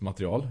deras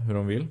material hur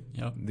de vill.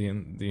 Ja. Det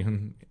är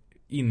en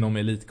inom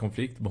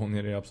elitkonflikt.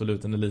 Bonnier är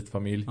absolut en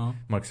elitfamilj. Ja.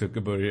 Mark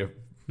Zuckerberg är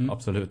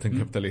absolut en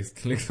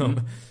kapitalist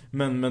liksom.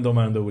 Men de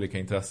har ändå olika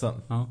intressen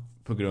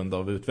på grund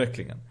av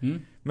utvecklingen.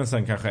 Men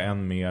sen kanske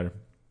än mer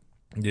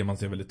det man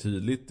ser väldigt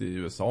tydligt i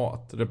USA,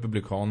 att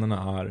republikanerna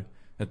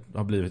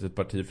har blivit ett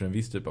parti för en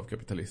viss typ av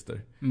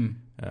kapitalister.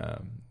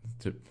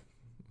 Typ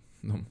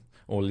de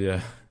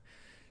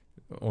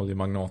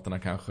oljemagnaterna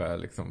kanske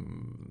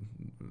liksom,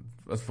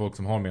 alltså folk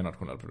som har mer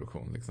nationell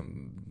produktion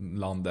liksom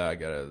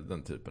landägare,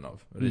 den typen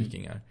av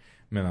rikingar.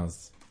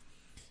 Medans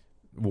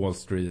Wall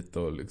Street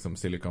och liksom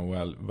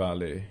Silicon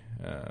Valley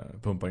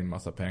pumpar in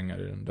massa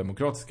pengar i det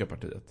demokratiska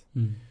partiet.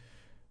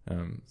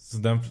 Så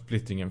den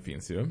splittringen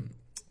finns ju.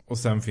 Och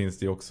sen finns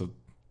det ju också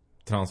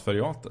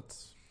transferiatet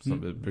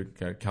som vi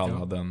brukar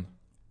kalla den,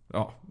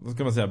 vad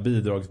ska man säga,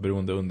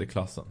 bidragsberoende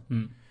underklassen.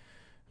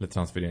 Eller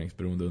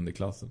transfereringsberoende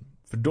underklassen.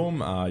 För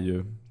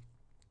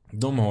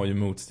de har ju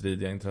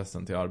motstridiga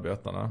intressen till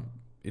arbetarna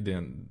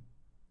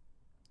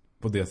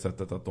på det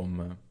sättet att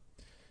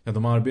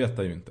de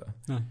arbetar ju inte.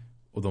 Nej.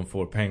 Och de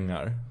får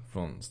pengar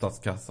från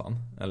statskassan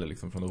eller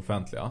liksom från det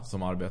offentliga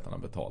som arbetarna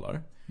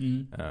betalar.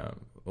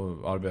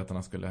 Och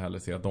arbetarna skulle hellre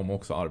se att de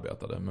också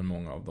arbetade, men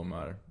många av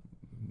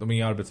dem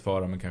är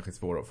arbetsföra men kanske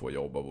svåra att få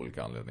jobb av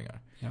olika anledningar.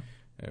 Ja.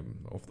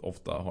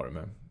 Ofta har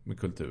det med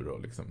kultur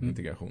och liksom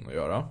integration att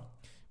göra.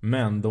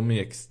 Men de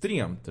är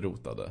extremt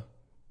rotade.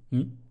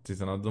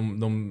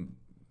 De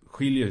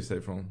skiljer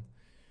sig från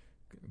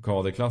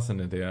kaderklassen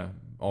i det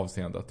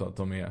avseendet att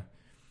de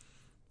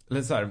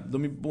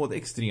är både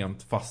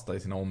extremt fasta i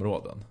sina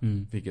områden,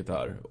 vilket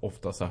är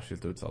ofta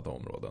särskilt utsatta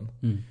områden.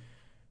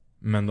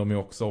 Men de är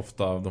också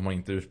ofta, de har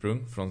inte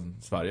ursprung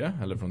från Sverige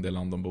eller från det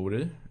land de bor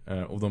i.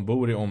 Och de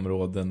bor i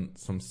områden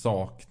som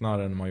saknar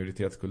en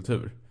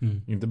majoritetskultur.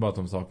 Inte bara att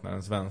de saknar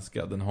en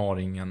svenska, den har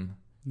ingen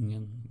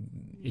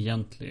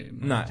egentlig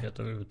majoritet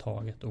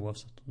överhuvudtaget,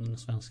 oavsett om den är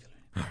svensk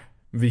eller.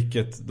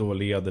 Vilket då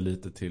leder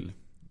lite till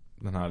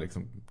den här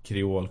liksom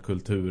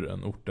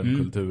kreolkulturen,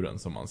 ortenkulturen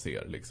som man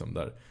ser liksom,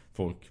 där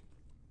folk,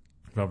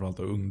 framförallt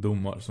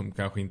ungdomar som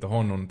kanske inte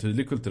har någon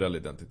tydlig kulturell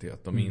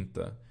identitet, de är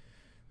inte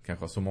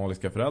kanske har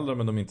somaliska föräldrar,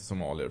 men de är inte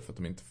somalier för att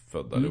de är inte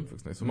födda eller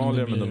uppvuxna i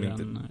Somalia, men de är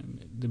inte...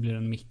 Det blir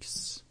en mix,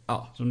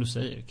 som du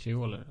säger,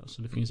 kreoler,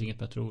 alltså det finns inget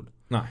bättre ord.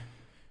 Nej,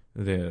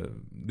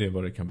 det är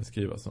vad det kan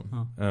beskrivas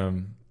som.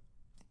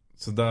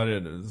 Så där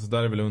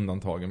är väl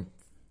undantagen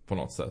på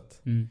något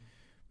sätt.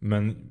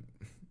 Men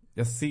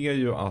jag ser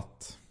ju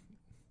att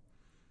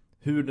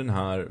hur den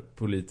här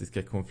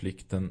politiska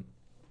konflikten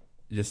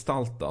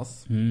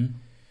gestaltas,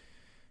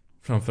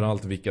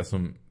 framförallt vilka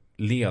som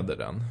leder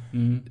den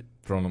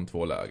från de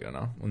två lägren.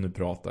 Och nu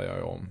pratar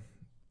jag om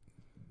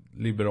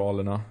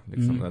Liberalerna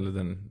liksom,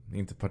 eller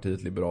inte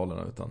partiet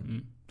Liberalerna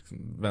utan liksom,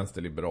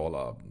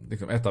 vänsterliberala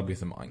liksom,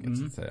 etablissemanget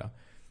så att säga.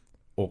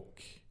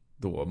 Och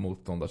då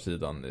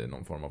motståndarsidan i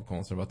någon form av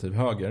konservativ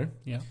höger.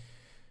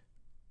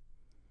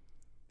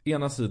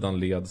 Ena sidan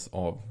leds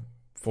av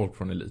folk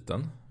från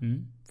eliten.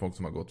 Folk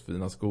som har gått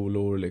fina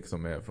skolor,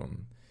 liksom är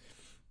från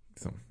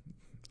liksom,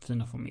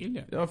 fina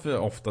familjer. Ja, för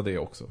ofta det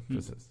också,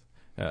 precis.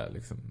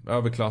 Liksom,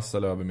 överklass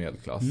eller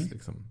övermedelklass.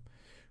 Liksom,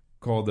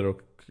 kader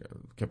och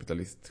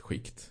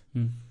kapitalistskikt.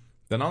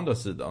 Den andra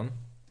sidan,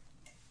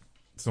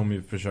 som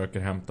ju försöker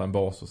hämta en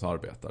bas hos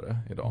arbetare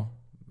idag,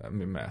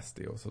 med SD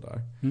och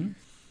sådär.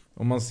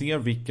 Om man ser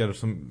vilka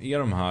som är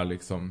de här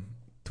liksom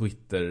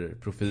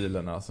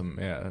Twitter-profilerna som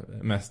är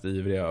mest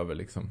ivriga över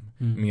liksom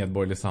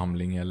medborgerlig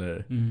samling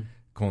eller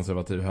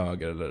konservativ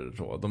höger eller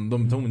så.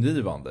 De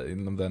tongivande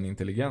inom den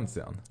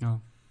intelligentian.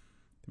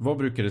 Vad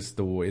brukar det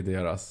stå i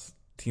deras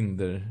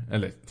Tinder,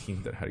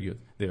 herregud,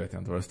 det vet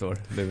jag inte vad det står.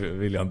 Det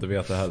vill jag inte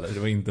veta heller. Det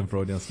var inte en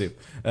Freudian slip.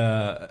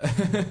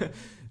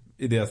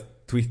 I deras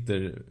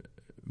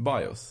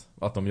Twitter-bios,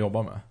 att de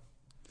jobbar med.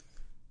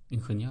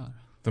 Ingenjör.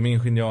 De är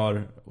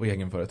ingenjör och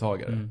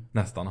egenföretagare.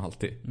 Nästan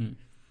alltid.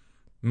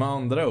 Med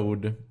andra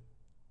ord,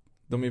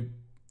 de är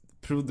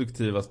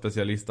produktiva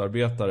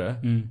specialistarbetare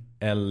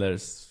eller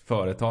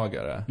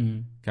företagare.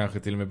 Kanske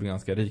till och med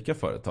ganska rika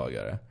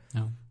företagare.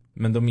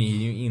 Men de är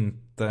ju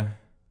inte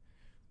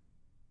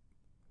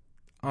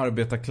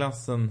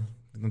arbetarklassen,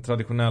 den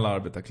traditionella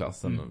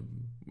arbetarklassen,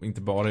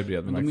 inte bara i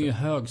bred bemärkelse. Men de är ju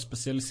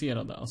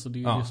högspecialiserade, alltså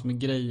det är ju det som är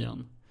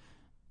grejen.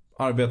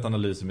 Arbetarna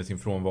lyser med sin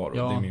frånvaro,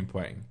 det är min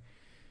poäng.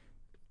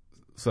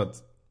 Så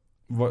att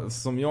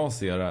som jag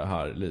ser det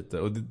här lite,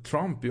 och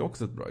Trump är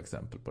också ett bra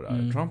exempel på det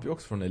här. Trump är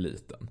också från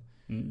eliten.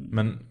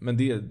 Men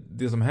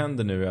det som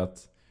händer nu är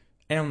att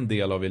en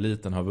del av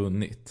eliten har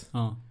vunnit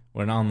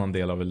och en annan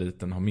del av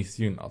eliten har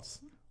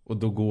missgynnats. Och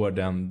då går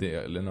den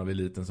delen av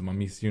eliten som har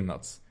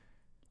missgynnats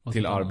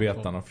till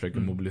arbetarna och försöker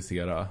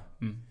mobilisera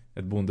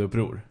ett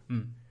bondeuppror.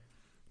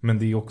 Men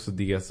det är också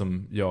det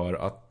som gör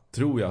att,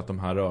 tror jag, att de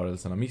här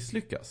rörelserna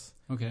misslyckas.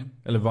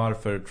 Eller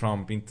varför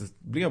Trump inte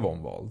blev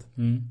omvald.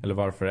 Eller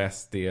varför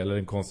SD eller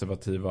den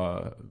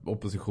konservativa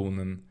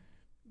oppositionen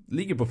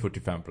ligger på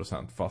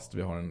 45% fast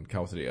vi har en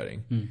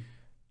kaosregering.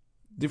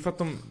 Det är för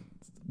att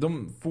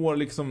de får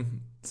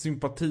liksom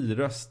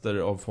sympatiröster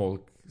av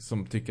folk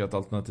som tycker att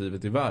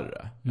alternativet är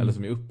värre. Eller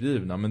som är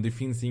uppgivna. Men det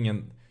finns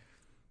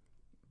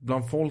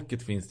bland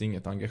folket finns det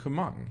inget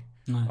engagemang.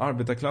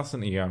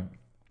 Arbetarklassen är,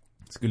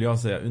 skulle jag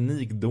säga,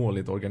 unikt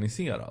dåligt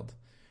organiserad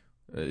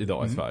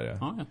idag i Sverige.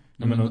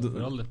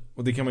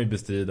 Och det kan man ju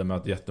bestrida med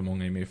att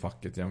jättemånga är med i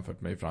facket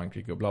jämfört med i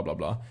Frankrike och bla bla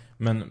bla.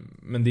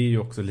 Men det är ju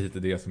också lite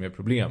det som är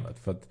problemet.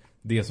 För att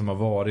det som har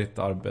varit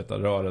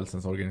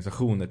arbetarrörelsens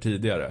organisationer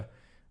tidigare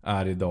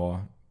är idag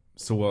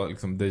så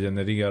liksom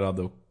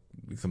degenererade och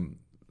liksom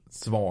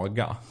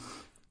svaga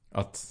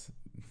att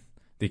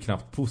det är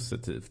knappt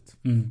positivt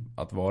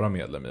att vara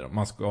medlem i dem.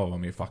 Man ska vara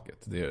med i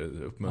facket. Det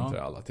uppmuntrar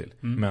alla till.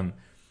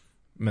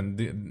 Men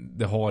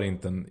det har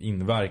inte en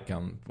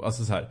inverkan.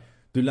 Alltså så här,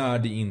 du lär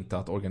dig inte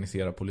att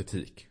organisera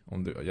politik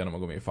genom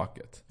att gå med i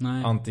facket.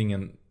 Nej.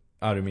 Antingen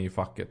är du med i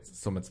facket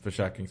som ett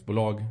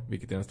försäkringsbolag,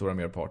 vilket är den stora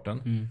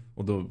merparten.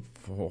 Och då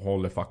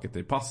håller facket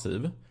dig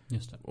passiv.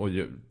 Just det. Och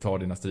tar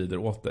dina strider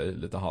åt dig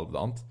lite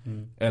halvdant.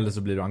 Eller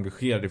så blir du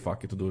engagerad i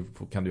facket och då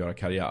kan du göra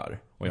karriär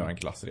och göra en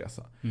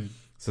klassresa.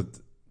 Så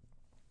att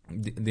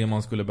det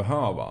man skulle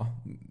behöva,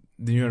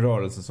 det är ju en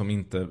rörelse som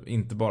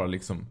inte bara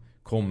liksom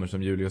kommer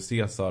som Julius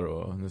Caesar,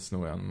 och nu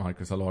snor jag en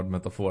Marcus Allard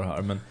metafor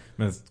här,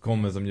 men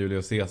kommer som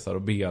Julius Caesar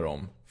och ber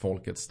om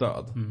folkets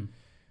stöd.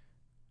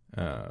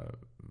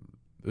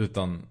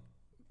 Utan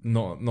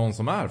någon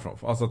som är från,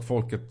 alltså att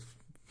folket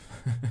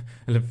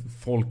eller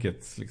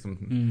folket liksom,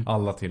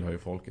 alla tillhör ju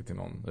folket i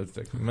någon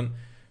utsträckning,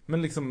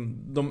 men liksom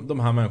de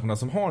här människorna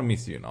som har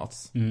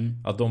missgynnats,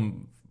 att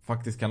de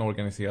faktiskt kan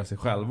organisera sig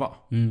själva.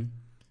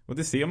 Och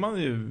det ser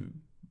man ju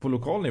på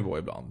lokal nivå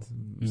ibland.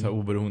 Så här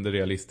oberoende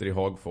realister i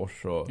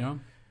Hagfors och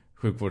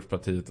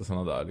sjukvårdspartiet och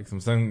sådana där.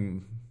 Liksom,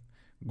 sen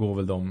går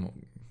väl de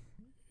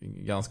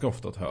ganska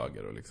ofta åt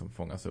höger och liksom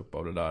fångas upp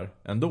av det där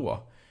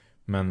ändå.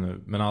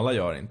 Men alla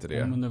gör inte det.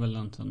 Ja, men det är väl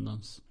en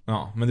tendens.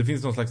 Ja, men det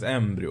finns någon slags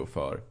embryo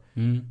för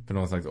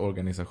någon slags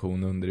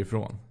organisation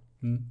underifrån.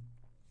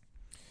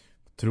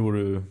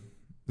 Hur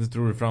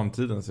tror du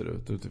framtiden ser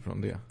ut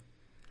utifrån det?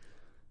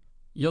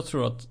 Jag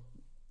tror att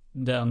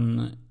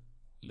den,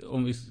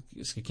 om vi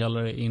ska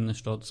kalla det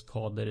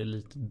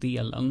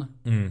innerstadskader-elitdelen,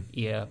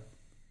 är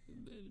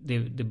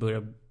det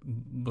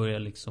börjar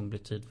liksom bli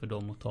tid för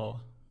dem att ta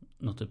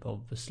någon typ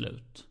av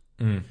beslut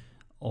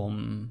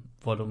om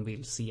vad de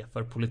vill se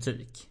för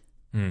politik.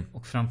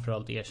 Och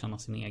framförallt erkänna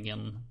sin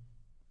egen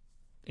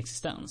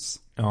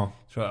existens. Ja.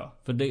 Tror jag.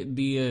 För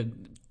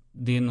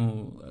det är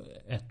nog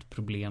ett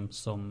problem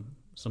som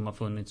har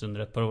funnits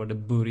under ett par år. Det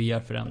börjar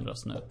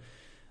förändras nu.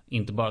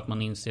 Inte bara att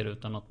man inser,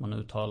 utan att man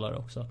uttalar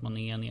också att man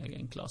är en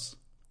egen klass.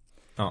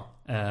 Ja.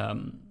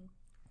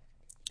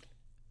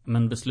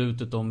 Men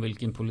beslutet om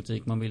vilken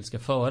politik man vill ska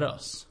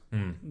föras.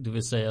 Det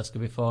vill säga, ska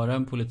vi föra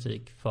en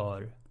politik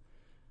för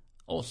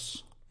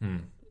oss?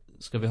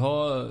 Ska vi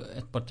ha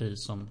ett parti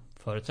som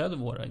företräder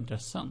våra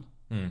intressen?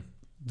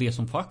 Det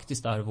som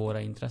faktiskt är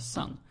våra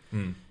intressen?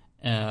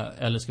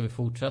 Eller ska vi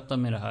fortsätta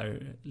med det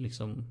här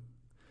liksom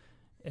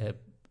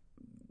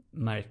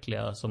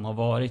märkliga som har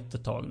varit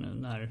ett tag nu,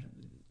 när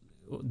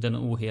den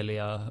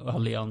oheliga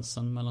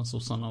alliansen mellan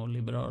sossarna och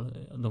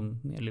de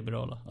mer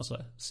liberala, alltså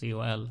C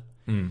och L,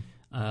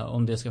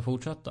 om det ska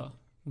fortsätta.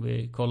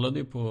 Vi kollade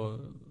ju på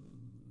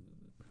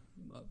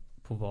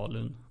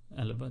Valun,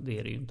 eller det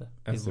är det ju inte.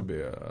 SCB.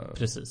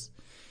 Precis.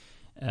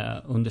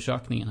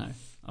 Undersökningen här.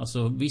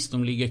 Alltså visst,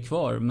 de ligger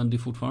kvar, men det är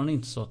fortfarande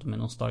inte så att de är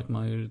någon stark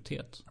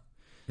majoritet.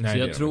 Nej, så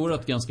jag tror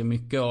att ganska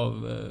mycket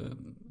av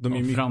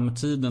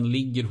framtiden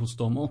ligger hos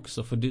dem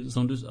också. För det,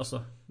 som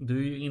du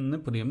är ju inne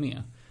på det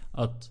med,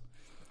 att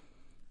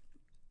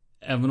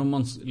även om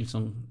man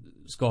liksom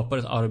skapar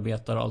ett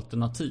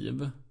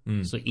arbetaralternativ,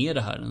 så är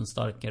det här en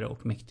starkare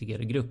och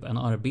mäktigare grupp än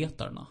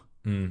arbetarna.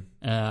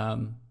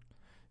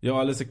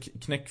 Ja, alltså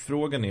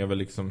knäckfrågan är väl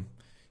liksom,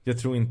 jag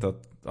tror inte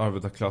att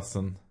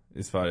arbetarklassen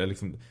i Sverige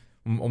liksom,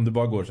 om det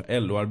bara går så,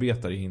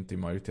 LO-arbetare är inte i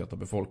majoritet av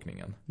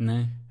befolkningen.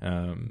 Nej.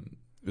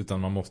 Utan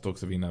man måste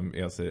också vinna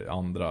med sig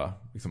andra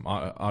liksom,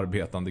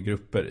 arbetande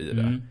grupper i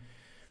det.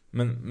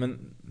 Men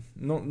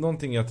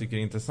någonting jag tycker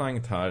är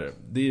intressant här,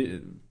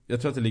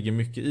 jag tror att det ligger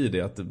mycket i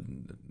det, att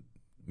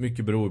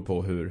mycket beror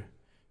på hur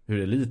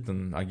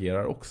eliten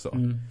agerar också.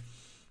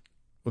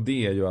 Och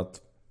det är ju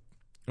att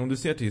om du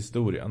ser till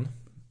historien,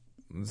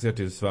 ser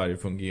till hur Sverige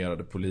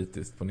fungerade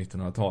politiskt på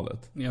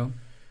 1900-talet,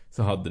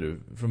 så hade du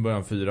från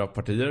början 4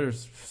 partier,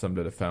 sen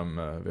blev det 5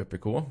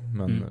 VPK,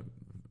 men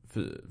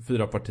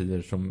 4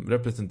 partier som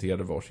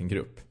representerade varsin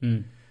grupp.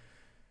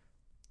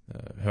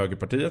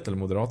 Högerpartiet eller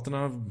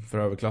Moderaterna för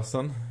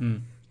överklassen,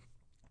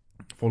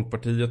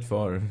 Folkpartiet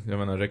för, jag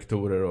menar,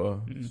 rektorer och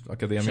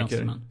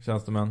akademiker,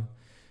 tjänstemän.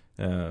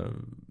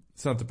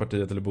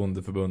 Centerpartiet eller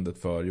Bondeförbundet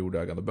för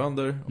jordägande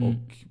bönder,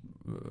 och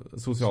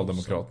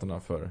Socialdemokraterna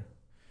för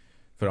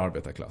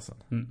arbetarklassen.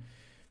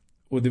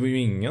 Och det var ju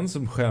ingen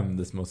som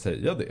skämdes med att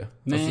säga det.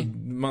 Alltså,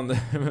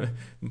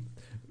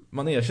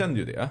 man erkände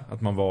ju det,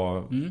 att man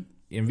var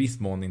i en viss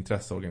mån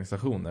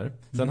intresseorganisationer.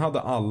 Sen hade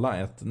alla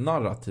ett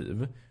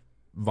narrativ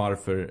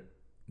varför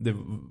det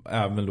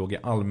även låg i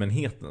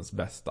allmänhetens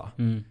bästa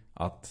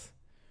att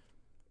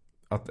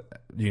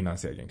gynna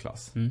ens egen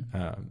klass.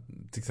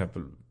 Till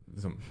exempel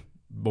liksom,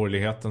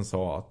 borgerligheten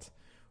sa att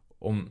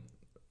om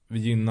vi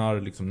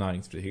gynnar liksom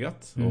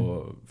näringsfrihet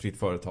och fritt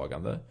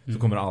företagande, så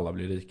kommer alla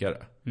bli rikare.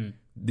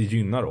 Det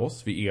gynnar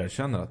oss, vi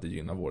erkänner att det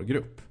gynnar vår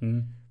grupp.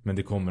 Men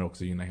det kommer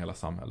också gynna hela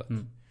samhället.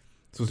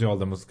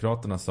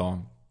 Socialdemokraterna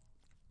sa,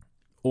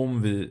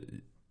 om vi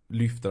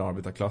lyfter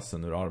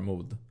arbetarklassen ur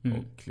armod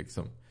och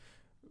liksom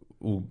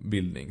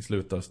obildning,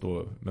 slutar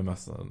stå med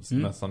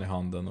mässan i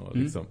handen och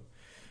liksom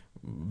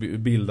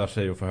bildar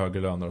sig och får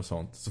högre löner och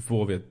sånt, så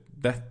får vi ett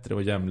bättre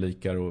och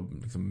jämlikare och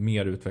liksom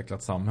mer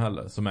utvecklat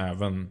samhälle som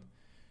även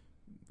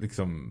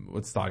liksom, och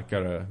ett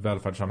starkare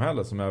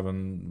välfärdssamhälle som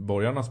även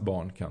borgarnas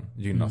barn kan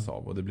gynnas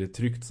av, och det blir ett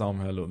tryggt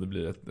samhälle och det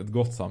blir ett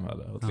gott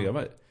samhälle att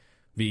leva i.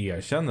 Vi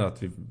erkänner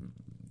att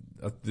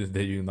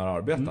det gynnar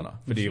arbetarna,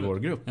 för det är vår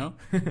grupp. Ja.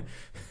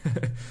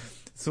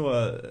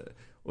 Så,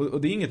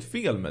 och det är inget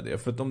fel med det,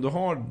 för att om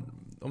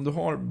du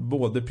har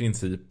både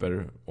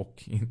principer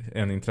och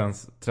en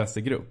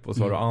intressegrupp, och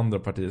så har du andra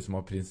partier som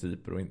har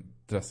principer och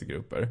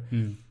intressegrupper,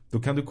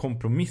 då kan du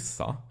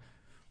kompromissa,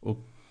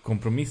 och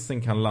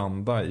kompromissen kan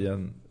landa i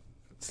en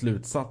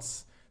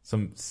slutsats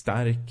som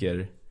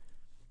stärker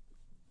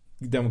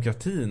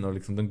demokratin och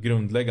liksom de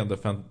grundläggande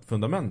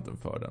fundamenten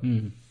för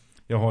den.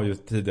 Jag har ju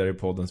tidigare i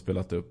podden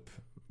spelat upp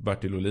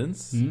Bertil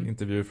Ohlins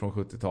intervju från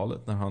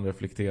 70-talet när han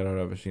reflekterar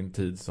över sin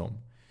tid som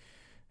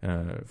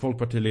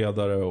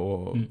folkpartiledare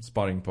och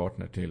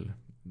sparringpartner till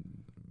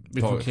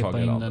Vi får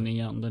klippa in den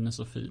igen, den är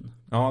så fin.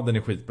 Ja, den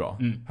är skitbra.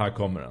 Här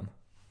kommer den.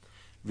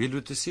 Vill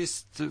du till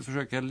sist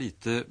försöka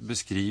lite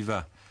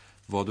beskriva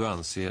vad du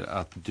anser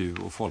att du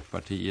och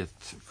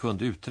Folkpartiet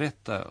kunde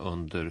uträtta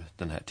under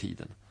den här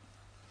tiden?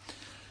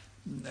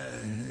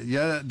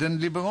 Ja, den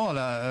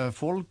liberala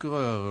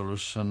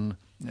folkrörelsen,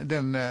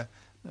 den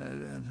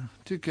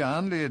tycker jag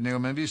anledning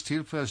om en viss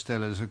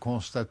tillfredsställelse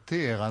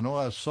konstatera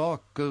några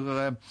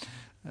saker.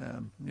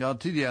 Jag har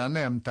tidigare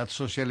nämnt att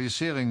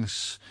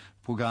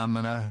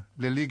socialiseringsprogrammen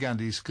blev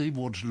liggande i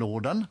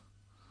skrivbordslådan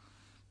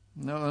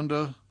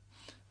under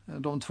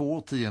de 2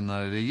 årtiondena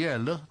det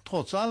gäller,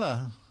 trots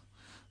alla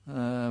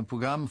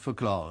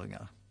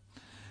programförklaringar.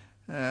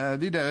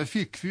 Vidare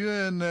fick vi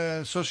ju en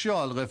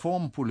social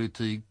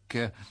reformpolitik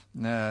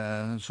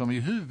som i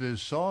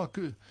huvudsak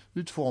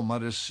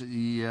utformades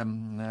i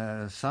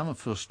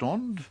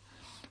samförstånd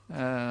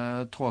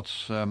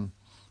trots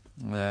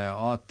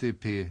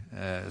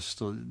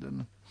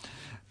ATP-striden.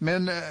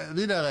 Men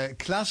vidare,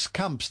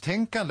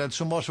 klasskampstänkandet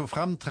som var så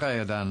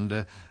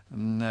framträdande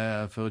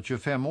för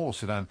 25 år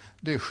sedan,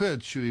 det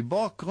sköts ju i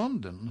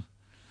bakgrunden.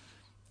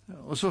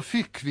 Och så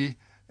fick vi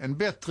en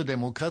bättre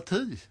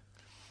demokrati.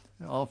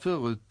 Jag har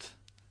förut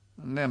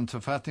nämnt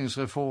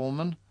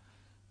författningsreformen.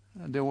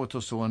 Det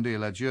återstår en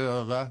del att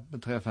göra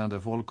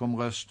beträffande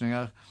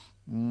folkomröstningar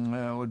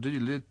och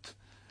dylikt.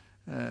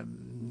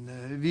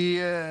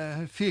 Vi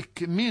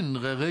fick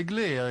mindre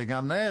reglering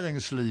av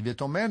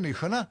näringslivet och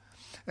människorna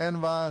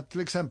än vad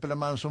till exempel en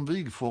man som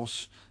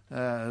Wigforss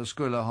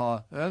skulle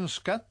ha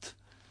önskat.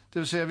 Det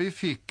vill säga vi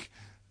fick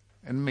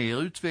en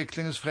mer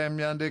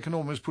utvecklingsfrämjande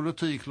ekonomisk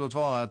politik, låt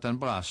vara att den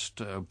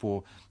brast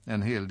på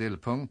en hel del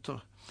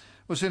punkter.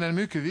 Och sen en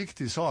mycket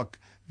viktig sak,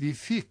 vi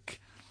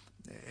fick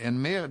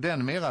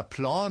den mera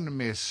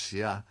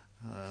planmässiga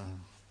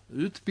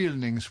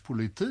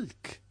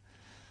utbildningspolitik.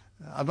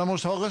 Att man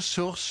måste ha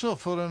resurser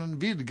för en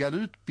vidgad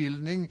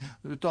utbildning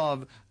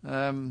utav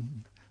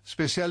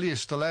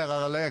specialister,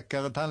 lärare,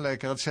 läkare,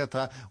 tandläkare etc.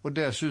 och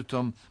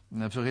dessutom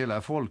för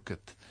hela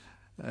folket.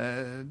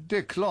 Det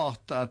är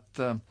klart att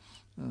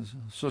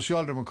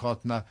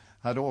Socialdemokraterna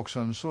hade också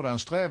en sådan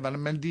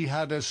strävan, men de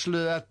hade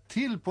slöat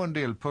till på en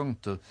del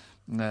punkter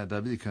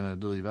där vi kunde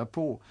driva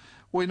på.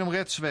 Och inom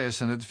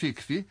rättsväsendet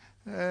fick vi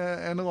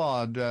en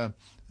rad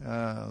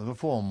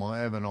reformer,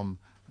 även om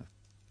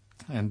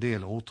en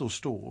del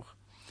återstår.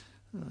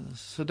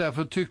 Så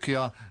därför tycker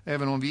jag,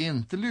 även om vi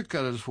inte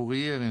lyckades få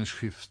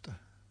regeringsskifte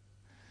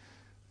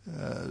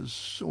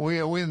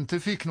och inte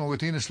fick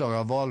något inslag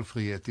av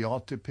valfrihet i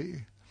ATP,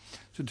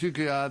 så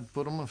tycker jag att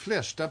på de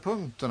flesta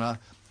punkterna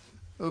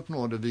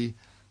uppnådde vi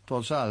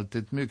trots allt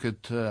ett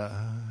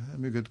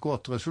mycket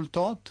gott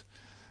resultat.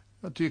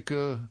 Jag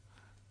tycker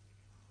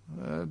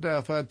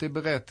därför att det är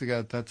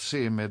berättigat att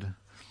se med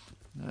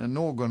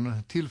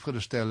någon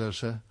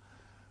tillfredsställelse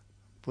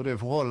på det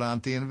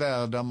förhållandet i en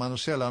värld där man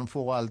sällan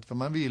får allt vad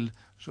man vill,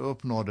 så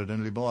uppnådde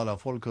den liberala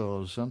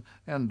folkrörelsen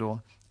ändå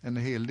en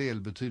hel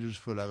del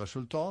betydelsefulla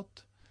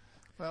resultat.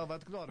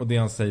 Och det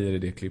han säger i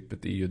det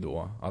klippet är ju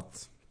då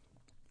att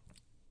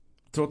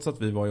trots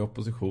att vi var i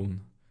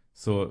opposition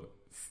så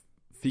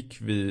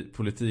fick vi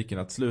politiken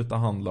att sluta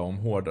handla om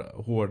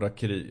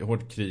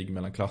hårt krig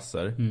mellan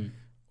klasser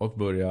och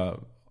börja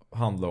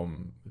handla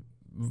om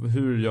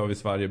hur gör vi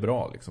Sverige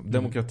bra liksom.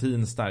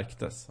 Demokratin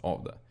stärktes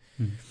av det.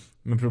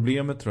 Men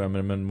problemet tror jag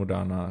med den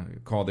moderna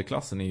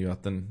KD-klassen är ju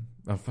att den,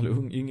 i alla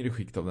fall yngre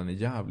skikt av den, är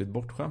jävligt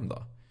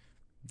bortskämda.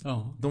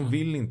 De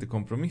vill inte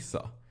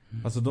kompromissa.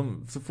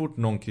 Alltså så fort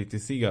någon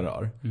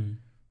kritiserar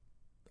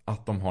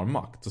att de har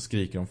makt, så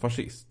skriker de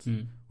fascist.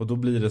 Och då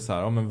blir det så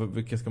här, ja, men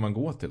vilka ska man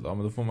gå till då?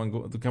 Men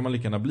då kan man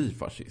lika gärna bli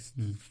fascist.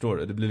 Förstår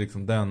du? Det blir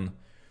liksom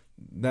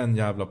den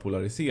jävla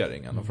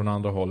polariseringen. Och från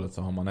andra hållet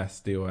så har man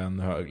SD och en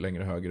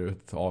längre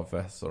högerut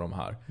AFS och de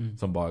här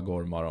som bara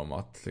gormar om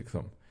att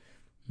liksom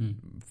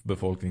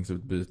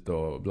befolkningsutbyte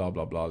och bla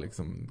bla bla,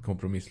 liksom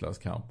kompromisslös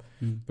kamp.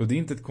 Och det är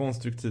inte ett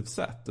konstruktivt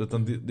sätt,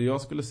 utan det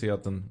jag skulle se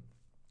att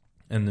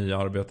en ny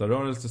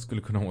arbetarrörelse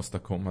skulle kunna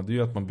åstadkomma, det är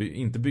ju att man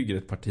inte bygger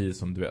ett parti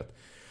som du vet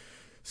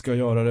ska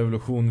göra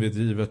revolution vid ett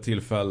givet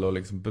tillfälle och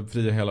liksom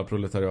befria hela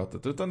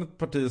proletariatet, utan ett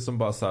parti som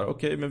bara så här: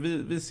 okej,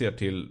 men vi ser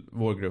till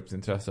vår grupps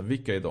intressen.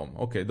 Vilka är de?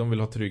 Okej, de vill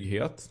ha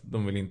trygghet,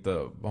 de vill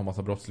inte ha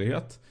massa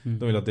brottslighet,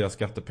 de vill att deras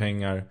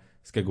skattepengar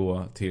ska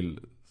gå till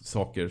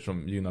saker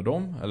som gynnar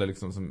dem, eller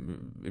liksom som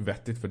är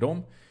vettigt för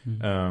dem.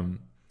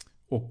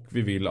 Och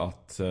vi vill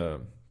att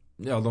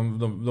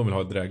de vill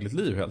ha ett drägligt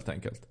liv helt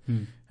enkelt.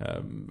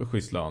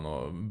 Schysst lön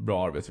och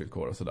bra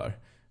arbetsvillkor och sådär.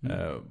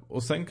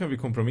 Och sen kan vi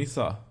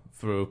kompromissa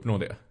för att uppnå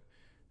det.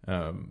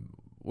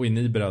 Och är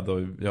ni beredda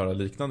att göra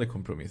liknande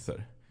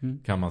kompromisser?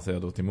 Kan man säga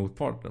då till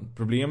motparten.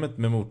 Problemet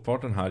med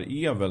motparten här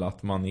är väl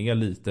att man är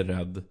lite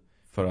rädd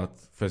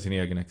för sin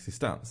egen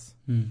existens.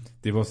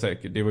 Det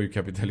var ju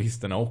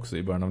kapitalisterna också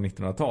i början av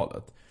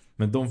 1900-talet.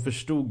 Men de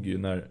förstod ju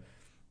när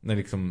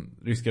liksom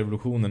ryska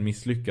revolutionen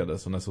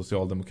misslyckades och när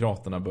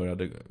socialdemokraterna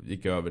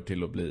gick över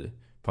till att bli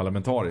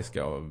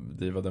parlamentariska och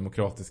driva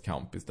demokratisk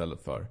kamp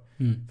istället för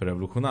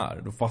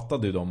revolutionär. Då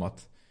fattade ju de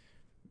att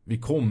vi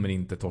kommer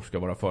inte torska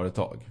våra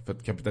företag, för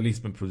att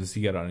kapitalismen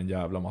producerar en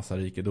jävla massa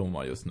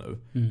rikedomar just nu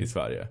i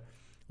Sverige.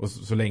 Och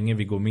så länge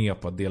vi går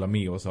med på att dela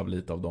med oss av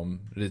lite av de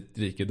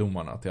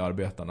rikedomarna till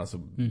arbetarna så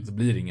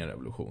blir det ingen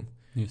revolution.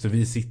 Så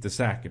vi sitter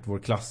säkert, vår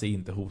klass är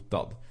inte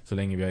hotad så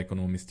länge vi har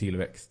ekonomisk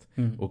tillväxt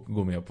och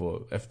går med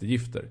på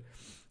eftergifter.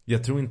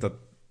 Jag tror inte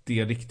att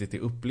det riktigt är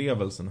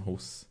upplevelsen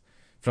hos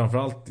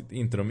framförallt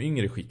inte de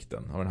yngre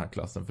skikten av den här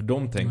klassen. För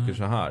de tänker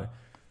så här: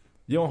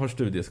 jag har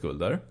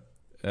studieskulder,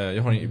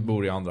 jag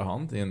bor i andra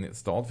hand i en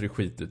stad för det är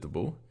skitigt att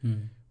bo.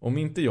 Om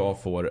inte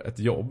jag får ett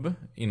jobb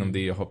inom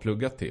det jag har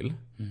pluggat till,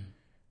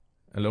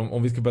 eller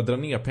om vi ska börja dra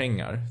ner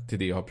pengar till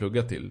det jag har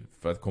pluggat till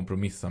för att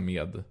kompromissa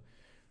med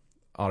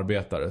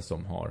arbetare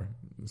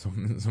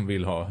som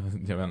vill ha,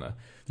 jag vet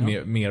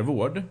inte, mer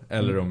vård,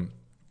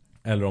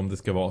 eller om det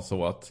ska vara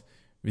så att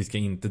vi ska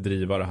inte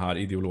driva det här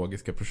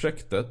ideologiska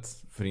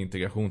projektet för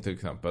integration till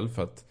exempel,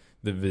 för att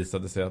det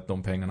visade sig att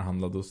de pengarna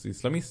handlade hos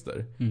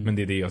islamister. Men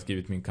det är det jag har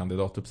skrivit min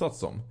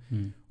kandidatuppsats om.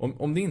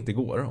 Om det inte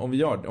går,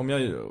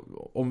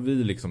 om vi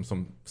liksom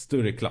som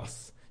större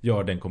klass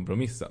gör den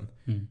kompromissen,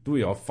 då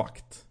är jag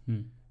fakt.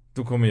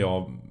 Då kommer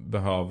jag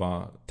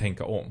behöva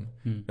tänka om.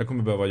 Jag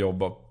kommer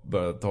behöva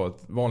börja ta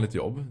ett vanligt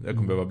jobb. Jag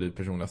kommer behöva bli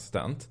personlig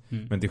assistent.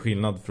 Men till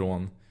skillnad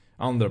från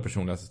andra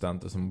personliga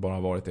assistenter som bara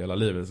har varit i hela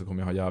livet, så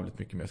kommer jag ha jävligt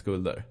mycket mer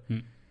skulder.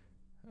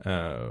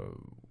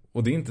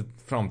 Och det är inte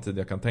framtid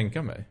jag kan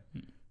tänka mig.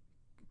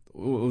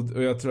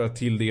 Och jag tror att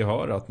till det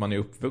hör att man är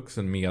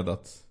uppvuxen med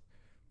att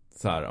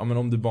så här, ja, men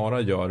om du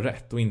bara gör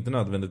rätt, och inte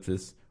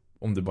nödvändigtvis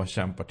om du bara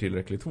kämpar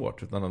tillräckligt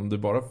hårt, utan om du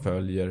bara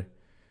följer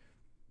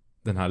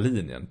den här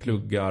linjen,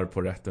 pluggar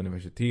på rätt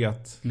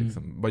universitet,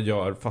 liksom,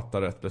 bara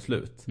fattar rätt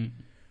beslut,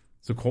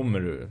 så kommer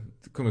du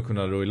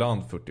kunna ro i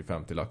land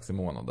 40-50 lax i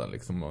månaden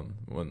liksom,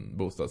 och en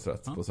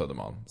bostadsrätt på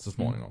Södermalm så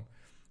småningom.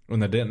 Och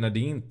när det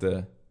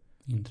inte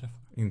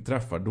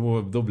inträffar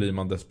då blir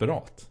man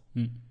desperat.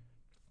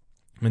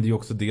 Men det är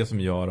också det som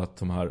gör att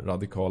de här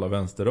radikala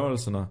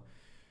vänsterrörelserna,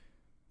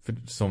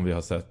 som vi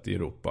har sett i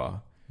Europa,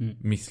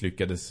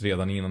 misslyckades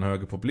redan innan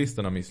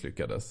högerpopulisterna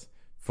misslyckades.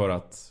 För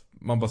att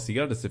man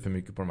baserade sig för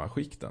mycket på de här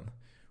skikten.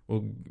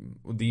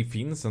 Och det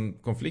finns en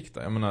konflikt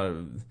där. Jag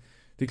menar,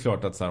 det är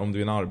klart att så här, om du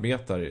är en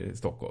arbetare i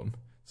Stockholm,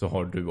 så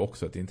har du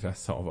också ett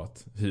intresse av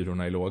att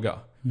hyrorna är låga.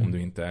 Om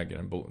du inte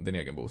äger din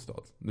egen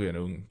bostad. Du är en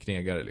ung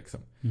knegare liksom.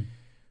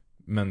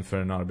 Men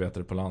för en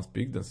arbetare på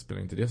landsbygden så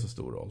spelar inte det så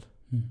stor roll.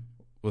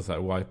 Och så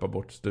här, wipa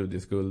bort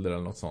studieskulder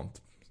eller något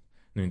sånt.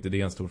 Nu är inte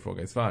det en stor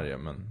fråga i Sverige,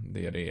 men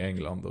det är det i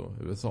England och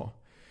USA.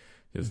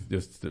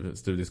 Just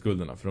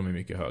studieskulderna, för de är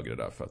mycket högre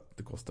där för att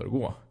det kostar att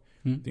gå.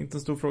 Det är inte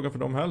en stor fråga för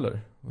dem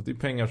heller. Och det är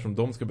pengar som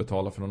de ska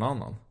betala för någon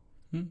annan.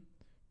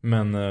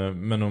 Men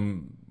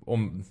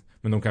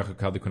de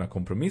kanske hade kunnat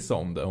kompromissa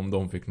om det, om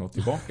de fick något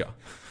tillbaka.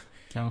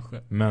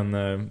 Kanske. Men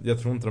jag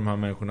tror inte de här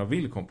människorna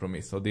vill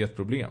kompromissa, och det är ett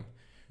problem.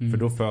 För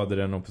då föder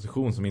det en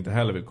opposition som inte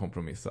heller vill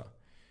kompromissa.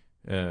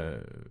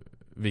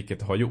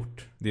 Vilket har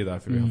gjort. Det är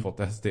därför vi har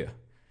fått SD.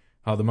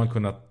 Hade man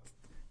kunnat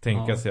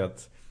tänka sig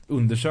att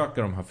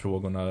undersöka de här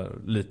frågorna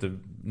lite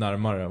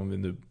närmare, om vi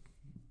nu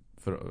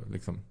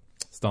liksom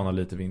stannar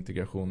lite vid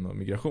integration och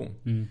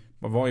migration.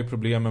 Vad är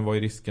problemen, vad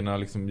är riskerna,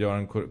 liksom göra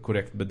en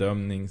korrekt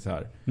bedömning så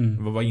här.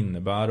 Vad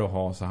innebär det att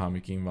ha så här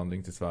mycket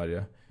invandring till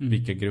Sverige?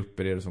 Vilka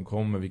grupper är det som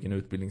kommer, vilken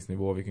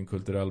utbildningsnivå, vilken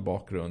kulturell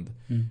bakgrund,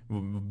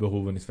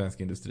 behoven i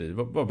svensk industri,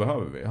 vad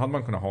behöver vi? Hade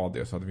man kunnat ha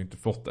det så hade vi inte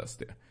fått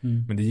SD.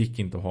 Men det gick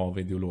inte att ha av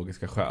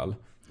ideologiska skäl.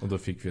 Och då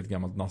fick vi ett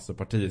gammalt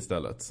nasseparti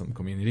istället som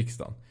kom in i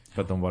riksdagen.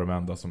 För att de var de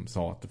enda som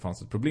sa att det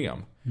fanns ett problem.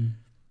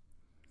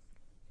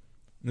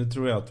 Nu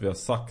tror jag att vi har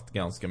sagt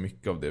ganska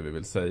mycket av det vi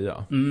vill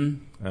säga.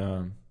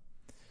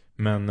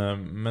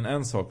 Men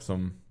en sak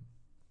som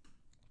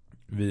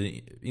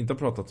vi inte har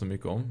pratat så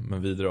mycket om,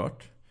 men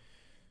vidrört,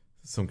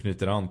 som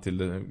knyter an till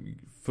det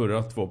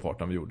förra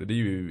tvåparten vi gjorde, det är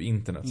ju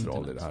internets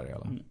roll i det här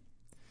hela.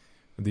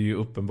 Det är ju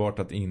uppenbart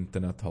att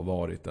internet har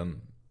varit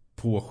en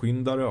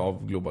påskyndare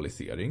av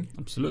globalisering.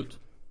 Absolut.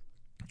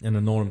 En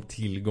enorm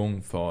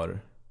tillgång för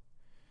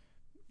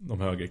de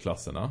högre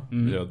klasserna.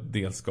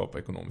 Dels skapa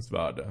ekonomiskt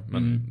värde,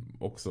 men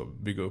också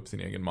bygga upp sin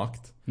egen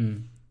makt.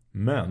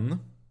 Men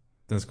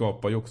den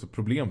skapar ju också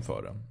problem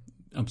för den.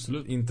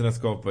 Absolut. Internet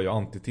skapar ju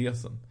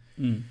antitesen.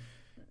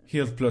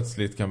 Helt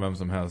plötsligt kan vem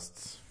som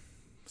helst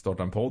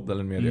starta en podd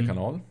eller en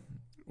mediekanal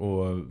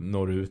och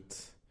når ut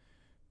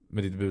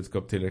med ditt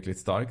budskap tillräckligt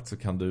starkt, så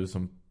kan du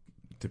som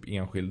typ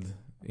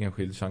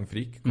enskild Chang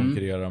Frick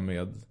konkurrera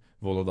med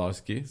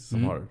Wolodarski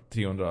som har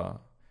 300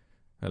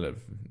 eller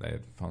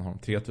nej, fan har de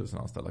 3000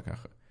 anställda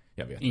kanske.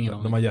 Jag vet inte.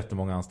 De har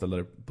jättemånga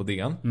anställda på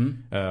DN.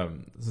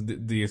 Så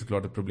det är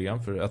såklart ett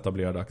problem för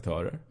etablerade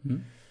aktörer.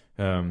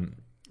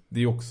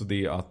 Det är också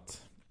det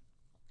att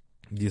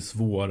det är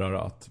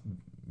svårare att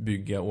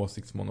bygga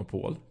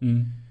åsiktsmonopol.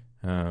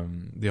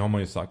 Det har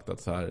man ju sagt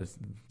att så här,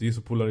 det är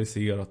så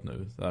polariserat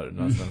nu så här, den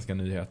här svenska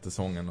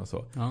nyhetssäsongen och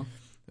så. Ja.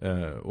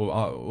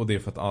 Och det är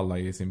för att alla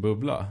är i sin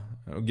bubbla.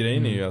 Och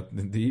grejen är ju att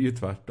det är ju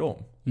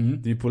tvärtom.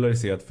 Det är ju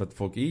polariserat för att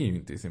folk är ju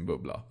inte i sin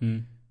bubbla.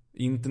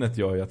 Internet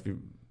gör ju att vi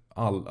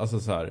alltså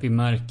så här, vi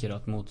märker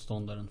att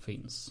motståndaren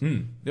finns.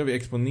 Ja, vi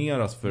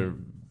exponeras för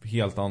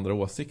helt andra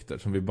åsikter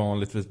som vi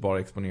vanligtvis bara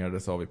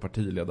exponerades av i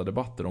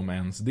partiledardebatter, om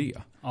ens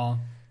det. Ja,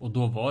 och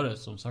då var det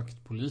som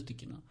sagt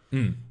politikerna.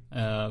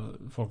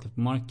 Folket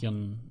på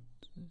marken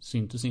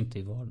syntes inte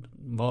i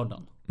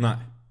vardagen. Nej.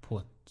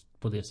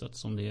 På det sätt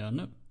som det gör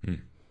nu.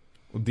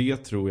 Och det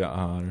tror jag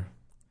är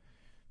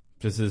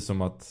precis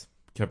som att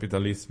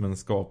kapitalismen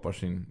skapar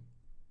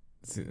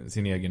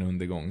sin egen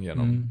undergång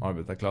genom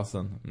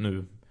arbetarklassen.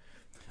 Nu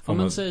får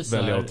man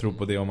välja att tro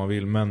på det om man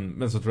vill,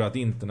 men så tror jag att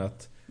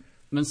internet...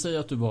 Men säg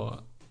att du var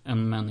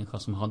en människa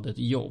som hade ett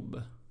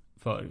jobb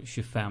för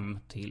 25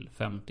 till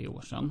 50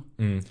 år sedan.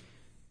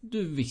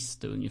 Du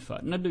visste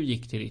ungefär, när du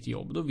gick till ditt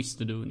jobb, då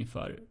visste du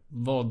ungefär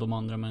vad de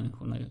andra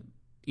människorna,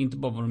 inte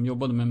bara vad de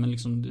jobbade med, men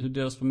liksom hur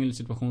deras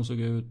familjesituation såg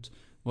ut,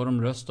 vad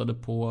de röstade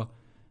på.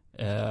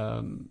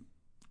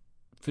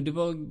 För det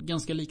var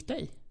ganska likt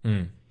dig.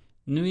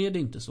 Nu är det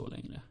inte så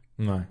längre.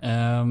 Nej.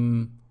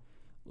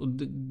 Och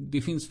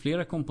det finns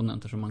flera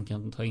komponenter som man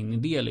kan ta in i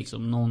det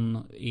liksom. Någon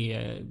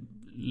är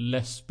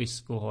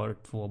lesbisk och har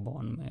 2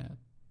 barn med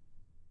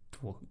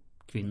 2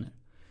 kvinnor.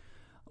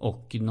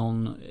 Och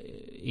någon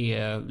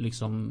är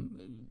liksom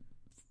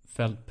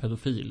fälld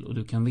pedofil och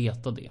du kan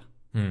veta det.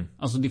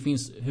 Alltså det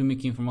finns hur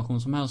mycket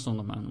information som helst om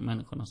de här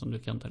människorna som du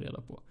kan ta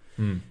reda på.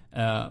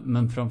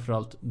 Men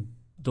framförallt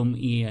de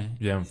är...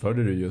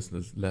 Jämförde du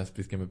just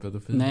lesbiska med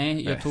pedofil?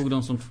 Nej, jag tog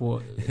dem som 2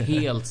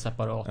 helt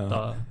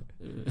separata...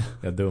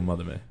 Jag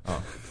dummade mig. Ja,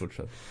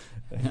 fortsätt.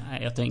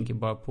 Nej, jag tänker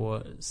bara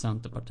på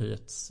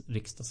Centerpartiets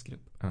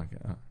riksdagsgrupp. Okay,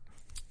 ja.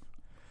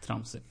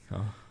 Tramsigt.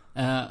 Ja.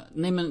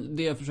 Nej, men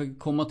det jag försöker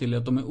komma till är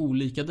att de är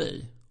olika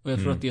dig. Och jag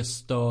tror att det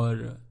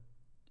stör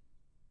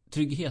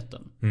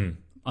tryggheten.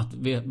 Att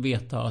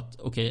veta att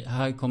okej,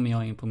 här kommer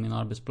jag in på min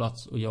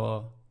arbetsplats och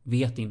jag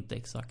vet inte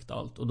exakt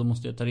allt. Och då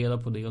måste jag ta reda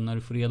på det. Och när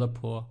du får reda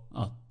på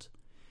att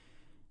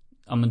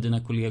men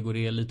dina kollegor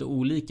är lite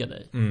olika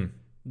dig,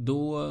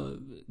 då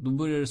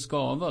börjar det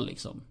skava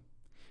liksom.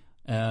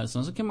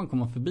 Sen så kan man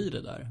komma förbi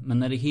det där. Men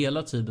när det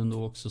hela tiden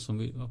då också, som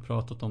vi har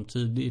pratat om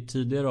i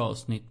tidigare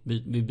avsnitt,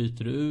 vi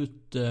byter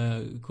ut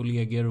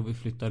kollegor och vi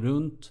flyttar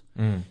runt.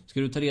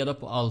 Ska du ta reda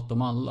på allt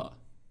om alla?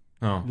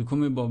 Ja. Du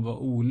kommer ju bara vara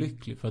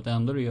olycklig, för att det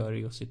enda du gör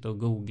är att sitta och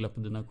googla på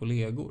dina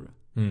kollegor.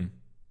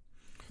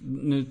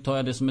 Nu tar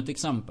jag det som ett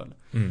exempel.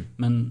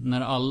 Men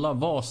när alla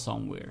var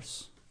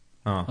somewheres,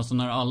 alltså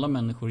när alla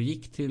människor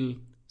gick till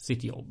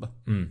sitt jobb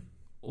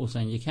och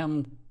sen gick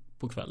hem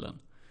på kvällen,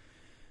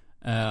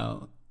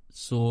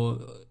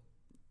 så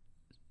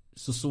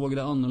såg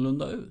det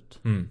annorlunda ut.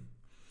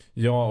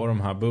 Ja, och de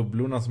här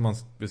bubblorna som man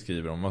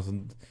beskriver om, alltså,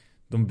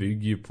 de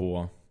bygger ju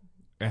på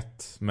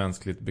ett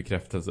mänskligt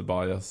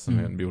bekräftelsebias som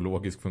är en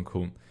biologisk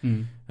funktion,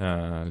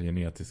 eller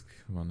genetisk,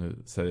 vad man nu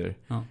säger,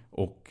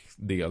 och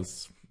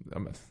dels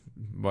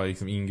bara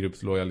liksom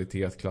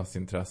ingruppslojalitet,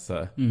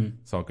 klassintresse,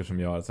 saker som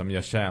gör att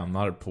jag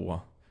tjänar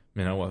på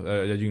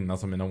jag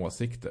gynnas av mina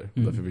åsikter,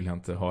 därför vill jag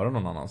inte höra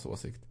någon annans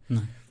åsikt.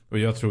 Och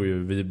jag tror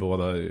ju, vi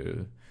båda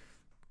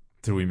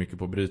tror ju mycket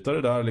på att bryta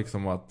det där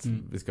liksom, att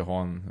vi ska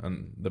ha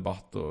en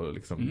debatt och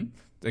liksom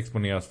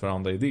exponeras för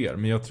andra idéer.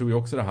 Men jag tror ju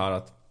också det här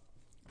att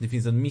det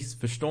finns en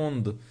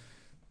missförstånd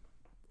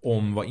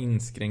om vad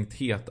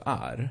inskränkthet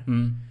är.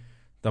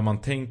 Där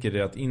man tänker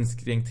det att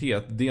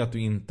inskränkthet, det är att du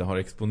inte har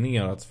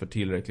exponerats för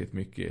tillräckligt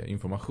mycket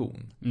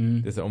information.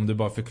 Det är så, om du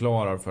bara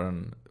förklarar för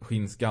en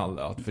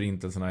skinnskalle att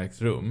förintelsen har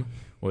ägt rum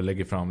och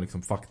lägger fram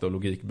liksom fakta och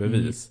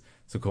logikbevis,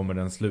 så kommer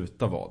den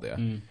sluta vara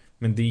det.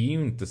 Men det är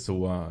ju inte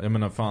så. Jag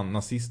menar, fan,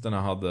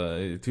 nazisterna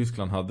i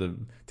Tyskland hade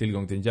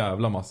tillgång till en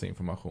jävla massa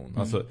information.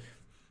 Alltså,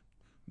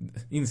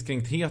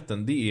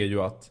 inskränktheten, det är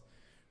ju att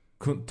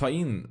ta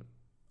in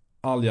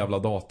all jävla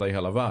data i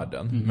hela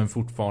världen, men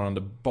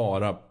fortfarande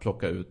bara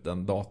plocka ut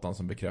den datan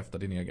som bekräftar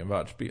din egen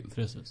världsbild.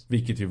 Precis.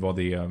 Vilket ju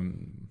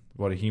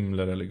var det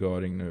Himmler eller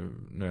Göring, nu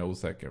är jag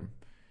osäker,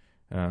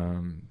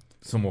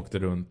 som åkte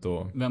runt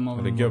och... Vem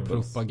av dem var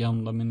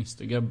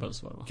propagandaminister?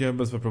 Goebbels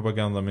var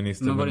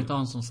propagandminister. Men var det inte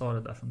han som sa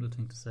det där som du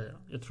tänkte säga?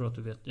 Jag tror att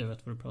jag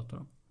vet vad du pratar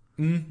om.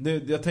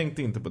 Jag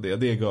tänkte inte på det.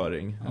 Det är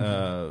Göring.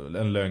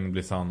 Okay. En lögn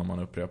blir sann om man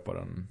upprepar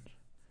den.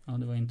 Ja,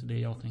 det var inte det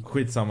jag tänkte.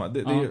 Skitsamma.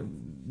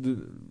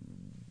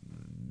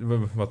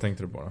 Vad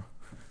tänkte du på då?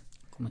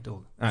 Kommer inte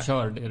ihåg.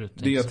 Kör det du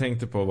tänkte. Det jag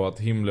tänkte på var att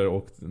Himmler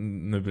åkte,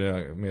 nu blir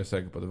jag mer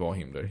säker på att det var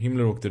Himmler.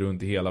 Himmler åkte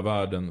runt i hela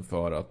världen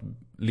för att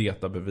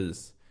leta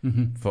bevis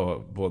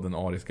för både den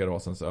ariska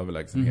rasens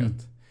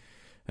överlägsenhet.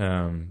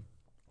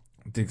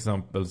 Till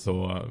exempel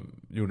så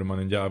gjorde man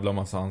en jävla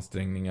massa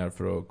ansträngningar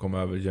för att komma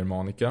över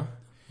Germanica.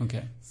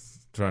 Okay.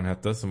 Tror jag den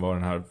hette, som var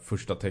den här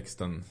första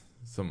texten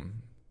som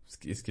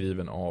är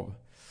skriven av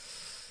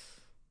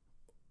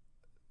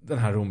den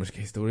här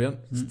romerska historien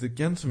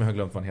stycken som jag har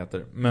glömt vad den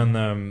heter,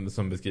 men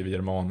som beskriver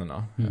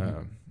germanerna.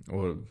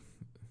 Och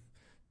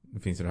det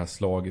finns ju det här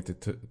slaget i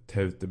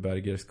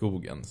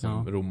Teutoburgerskogen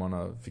som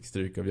romarna fick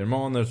stryk av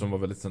germaner, som var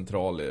väldigt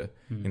central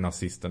i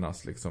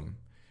nazisternas liksom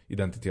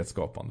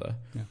identitetsskapande.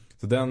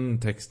 Så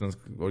den texten,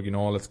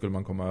 originalet, skulle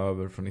man komma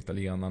över från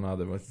italienarna.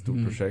 Det var ett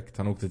stort projekt.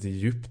 Han åkte till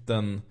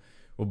Egypten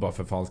och bara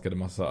förfalskade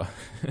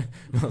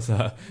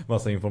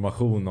massa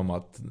information om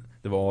att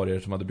det var arier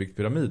som hade byggt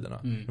pyramiderna.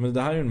 Men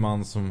det här är en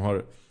man som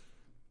har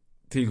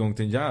tillgång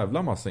till en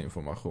jävla massa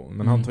information.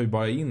 Men han tar ju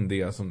bara in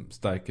det som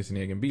stärker sin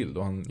egen bild.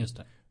 Och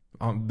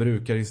han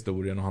brukar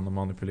historien och han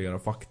manipulerar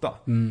fakta.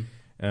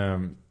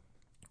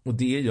 Och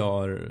det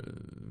gör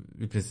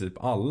i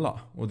princip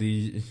alla. Och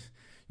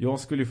jag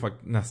skulle ju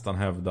nästan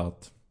hävda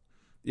att,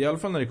 i alla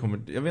fall när det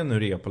kommer, jag vet inte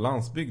hur det är på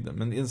landsbygden,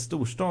 men i en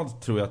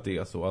storstad tror jag att det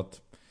är så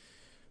att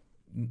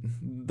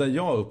där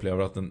jag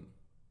upplever att den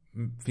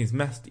finns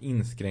mest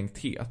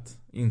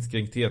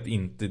inskränkthet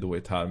inte då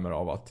i termer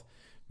av att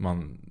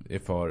man är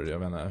för, jag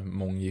vet inte,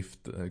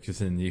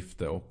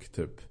 kusingifte och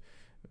typ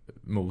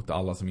mot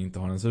alla som inte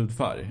har en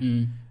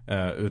hudfärg,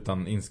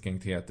 utan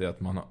inskränkthet är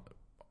att man har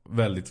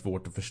väldigt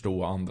svårt att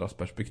förstå andras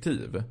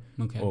perspektiv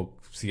och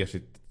ser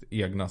sitt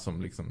egna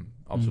som liksom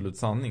absolut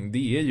sanning.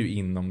 Det är ju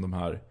inom de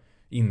här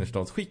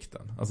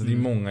innerstadsskikten. Alltså det är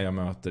många jag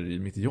möter i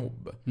mitt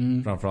jobb.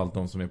 Framförallt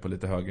de som är på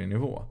lite högre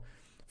nivå.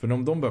 För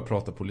om de börjar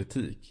prata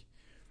politik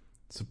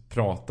så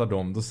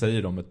då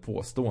säger de ett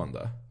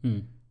påstående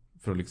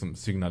för att liksom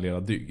signalera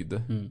dygd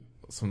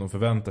som de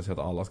förväntar sig att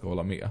alla ska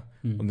hålla med.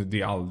 Och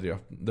det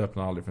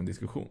öppnar aldrig för en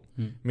diskussion.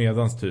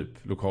 Medans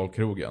typ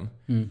lokalkrogen.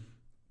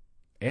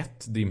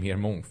 Det är mer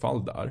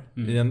mångfald där.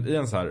 I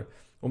en så här,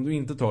 om du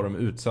inte tar de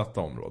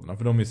utsatta områdena,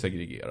 för de är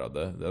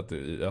segregerade,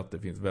 att det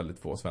finns väldigt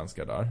få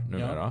svenskar där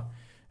numera.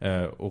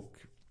 Och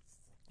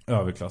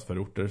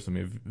överklassförorter som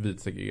är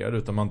vitsegregerade,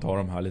 utan man tar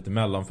de här lite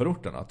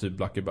mellanförorterna, typ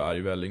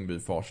Blackeberg, Vällingby,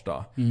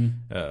 Farsta,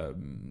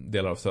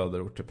 delar av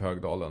söderort, typ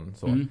Högdalen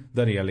så.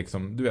 Där är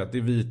liksom, du vet, det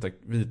är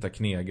vita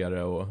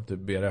knegare och typ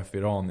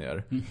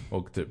BRF-iranier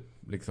och typ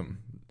liksom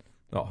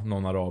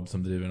någon arab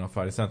som driver en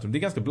affär i centrum. Det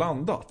är ganska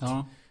blandat.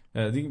 Det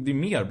är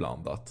mer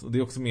blandat. Och det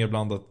är också mer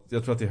blandat.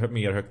 Jag tror att det är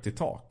mer högt i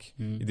tak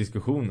i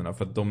diskussionerna.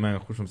 För att de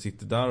människor som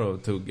sitter där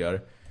och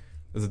tuggar,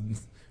 alltså,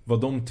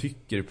 vad de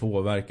tycker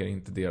påverkar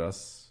inte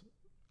deras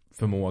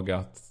förmåga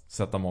att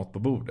sätta mat på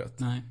bordet.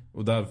 Nej.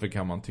 Och därför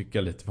kan man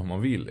tycka lite vad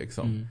man vill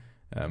liksom.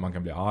 Man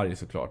kan bli arg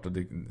såklart. Och det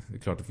är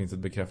klart det finns ett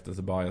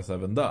bekräftelsebias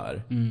även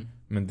där.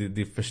 Men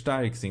det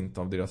förstärks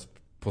inte av deras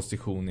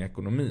position i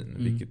ekonomin,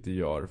 vilket det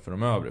gör för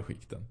de övre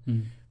skikten.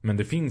 Men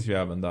det finns ju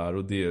även där,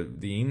 och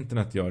det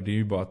internet gör, det är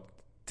ju bara att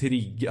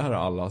triggar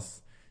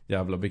allas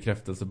jävla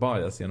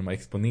bekräftelsebias genom att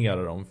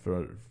exponera dem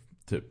för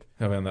typ,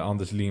 jag vet inte,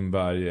 Anders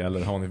Lindberg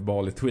eller Hanif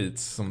Bali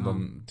tweets som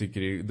de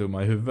tycker är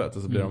dumma i huvudet,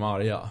 och så blir de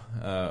arga.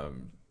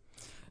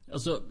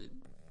 Alltså,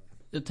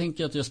 jag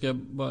tänker att jag ska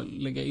bara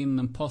lägga in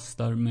en pass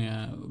där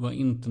med vad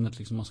internet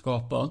liksom har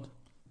skapat.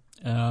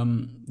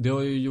 Det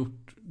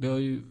har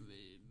ju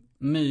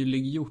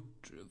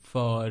möjliggjort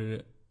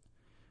för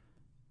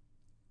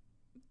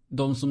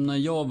de som, när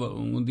jag var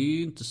ung, och det är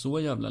ju inte så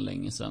jävla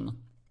länge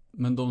sedan,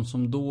 men de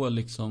som då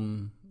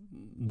liksom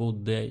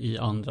bodde i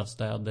andra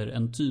städer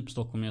än typ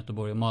Stockholm,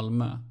 Göteborg och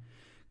Malmö,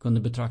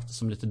 kunde betraktas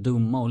som lite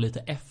dumma och lite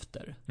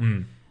efter.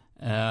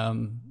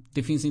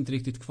 Det finns inte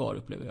riktigt kvar,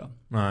 upplever jag.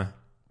 Nej.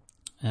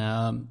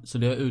 Så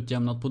det har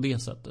utjämnat på det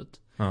sättet.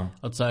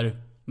 Att så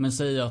här, men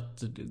säg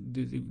att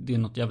det är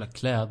något jävla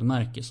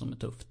klädmärke som är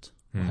tufft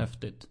och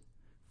häftigt.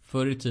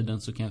 Förr i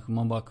tiden så kanske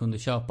man bara kunde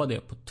köpa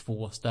det på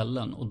 2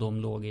 ställen, och de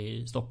låg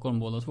i Stockholm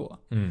båda 2.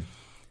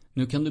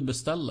 Nu kan du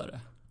beställa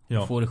det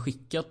och få det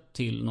skickat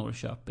till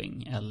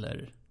Norrköping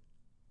eller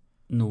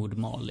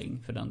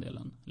Nordmaling för den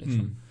delen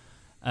liksom.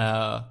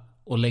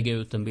 Och lägga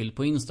ut en bild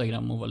på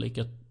Instagram och vara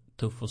lika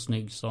tuff och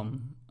snygg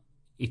som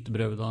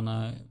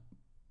Ittbrudarna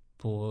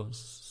på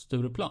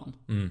Stureplan.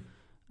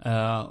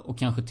 Och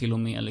kanske till och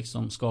med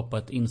liksom skapa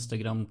ett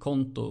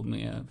Instagram-konto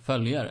med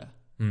följare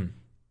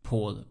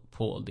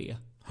på det.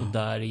 Och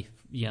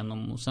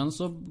därigenom, och sen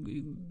så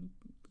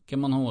kan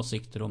man ha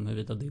åsikter om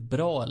huruvida det är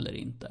bra eller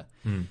inte.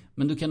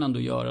 Men du kan ändå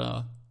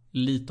göra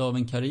lite av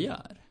en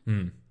karriär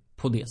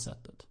på det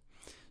sättet.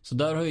 Så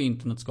där har ju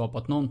internet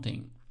skapat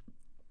någonting,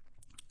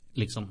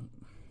 liksom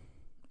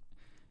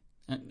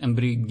en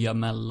brygga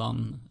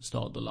mellan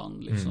stad och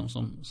land liksom,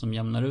 som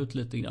jämnar ut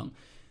lite grann.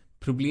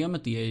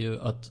 Problemet är ju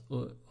att,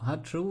 och här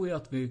tror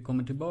jag att vi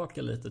kommer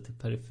tillbaka lite till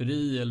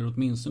periferi, eller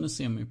åtminstone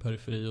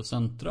semi-periferi och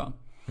centra.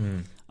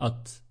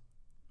 Att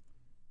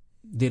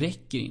det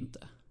räcker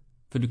inte.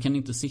 För du kan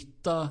inte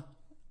sitta,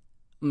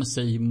 med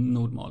säg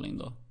Nordmaling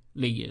då,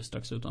 ligger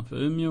strax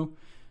utanför Umeå,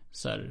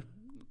 så här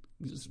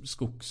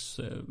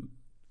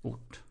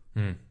skogsort.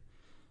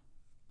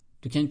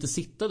 Du kan inte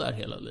sitta där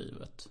hela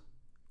livet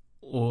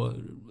och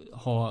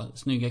ha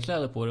snygga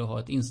kläder på dig och ha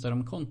ett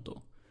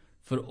Instagram-konto.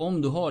 För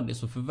om du har det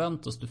så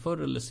förväntas du förr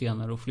eller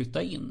senare att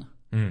flytta in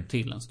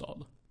till en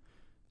stad.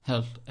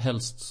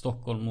 Helst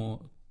Stockholm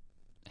och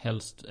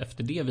helst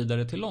efter det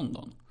vidare till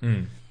London.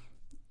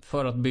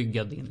 För att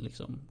bygga din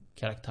liksom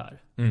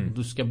karaktär.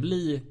 Du ska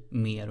bli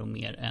mer och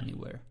mer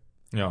anywhere.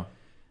 Ja.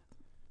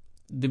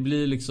 Det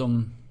blir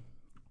liksom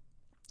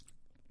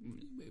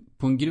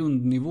på en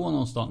grundnivå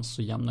någonstans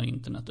så jämnar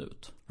internet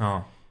ut.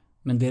 Ja.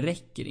 Men det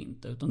räcker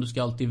inte, utan du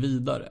ska alltid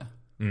vidare.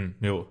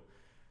 Jo.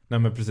 Nej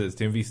men precis,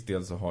 till en viss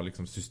del så har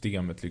liksom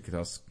systemet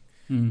lyckats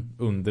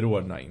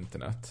underordna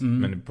internet.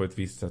 Men på ett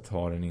visst sätt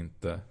har den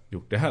inte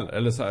gjort det heller.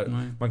 Eller så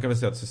här, man kan väl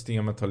säga att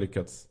systemet har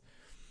lyckats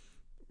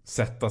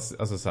sätta,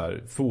 alltså så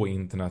här, få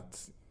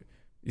internet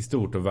i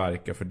stort att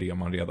verka för det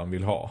man redan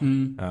vill ha.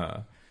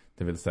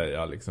 Det vill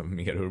säga liksom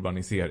mer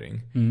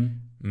urbanisering.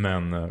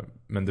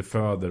 Men det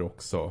föder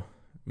också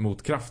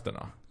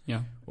motkrafterna.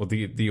 Ja. Och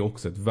det är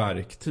också ett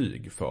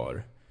verktyg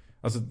för,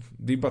 alltså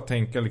det är bara att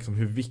tänka liksom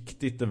hur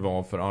viktigt det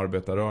var för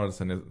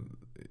arbetarrörelsen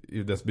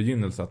i dess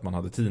begynnelse att man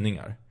hade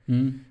tidningar.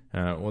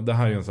 Och det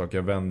här är ju en sak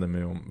jag vänder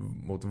mig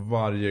mot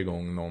varje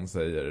gång någon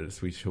säger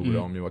swish-hora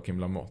om Joakim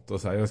Lamotte.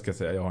 Och så här, jag ska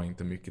säga, jag har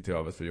inte mycket till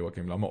övers för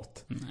Joakim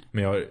Lamotte.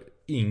 Men jag har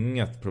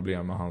inget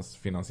problem med hans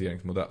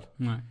finansieringsmodell.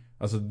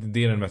 Alltså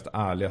det är den mest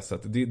ärliga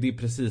sättet. Det är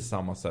precis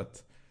samma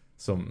sätt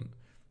som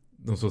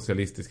de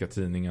socialistiska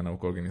tidningarna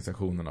och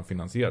organisationerna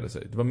finansierade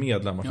sig. Det var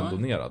medlemmar som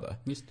donerade.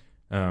 Visst.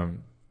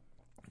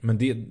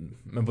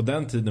 Men på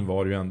den tiden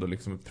var det ju ändå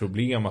liksom ett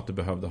problem att du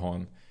behövde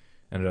ha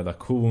en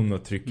redaktion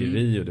och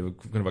tryckeri och det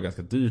kunde vara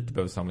ganska dyrt. Du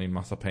behövde samla in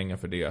massa pengar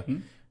för det.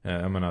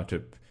 Jag menar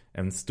typ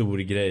en stor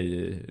grej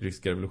i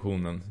ryska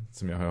revolutionen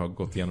som jag har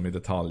gått igenom i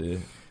detalj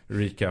i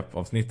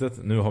recap-avsnittet.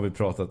 Nu har vi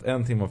pratat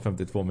 1 timme och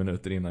 52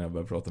 minuter innan jag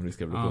började prata om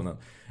ryska revolutionen.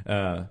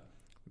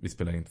 Vi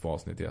spelar in 2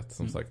 avsnitt i ett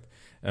som sagt.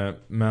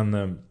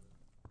 Men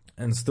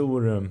en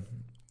stor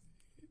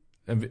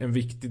en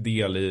viktig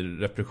del i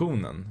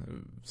repressionen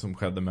som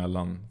skedde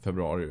mellan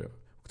februari och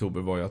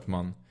oktober var ju att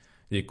man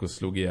gick och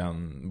slog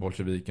igen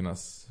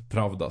bolsjevikernas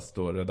Pravdas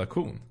då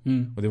redaktion.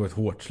 Och det var ett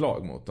hårt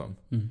slag mot dem.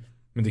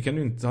 Men det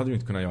hade du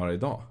inte kunnat göra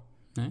idag.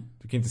 Nej.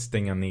 Du kan inte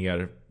stänga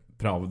ner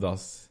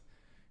Pravdas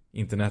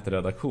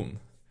internetredaktion.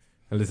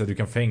 Eller så att du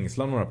kan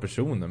fängsla några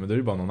personer, men det är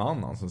ju bara någon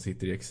annan som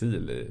sitter i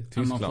exil i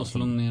Tyskland. Man får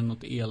slå ner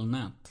något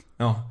elnät.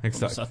 Ja,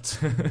 exakt.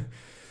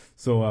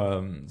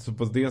 Så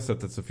på det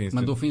sättet så finns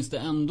men då finns det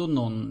ändå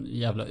någon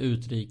jävla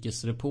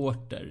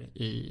utrikesreporter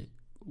i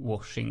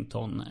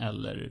Washington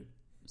eller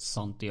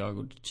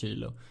Santiago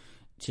de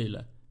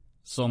Chile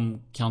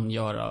som kan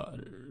göra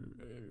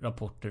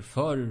rapporter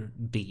för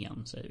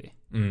DN, säger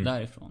vi.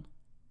 Därifrån.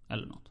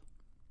 Eller något.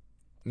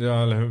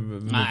 Ja, eller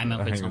nej,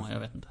 men skitsamma, jag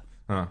vet inte.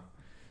 Ja.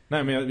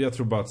 Nej, men jag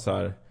tror bara att så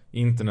här,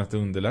 internet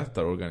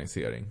underlättar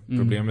organisering.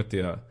 Problemet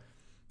är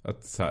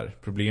att så här,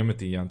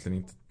 problemet är egentligen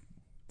inte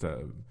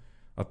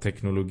att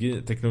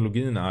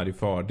teknologin är i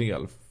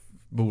fördel,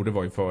 borde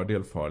vara i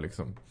fördel för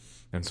liksom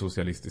en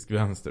socialistisk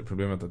vänster.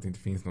 Problemet är att det inte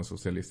finns någon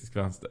socialistisk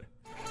vänster.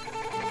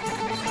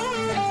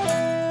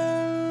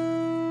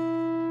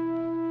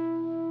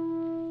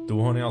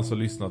 Då har ni alltså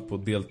lyssnat på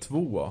del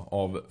 2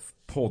 av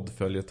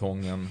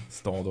poddföljetongen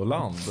Stad och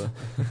land.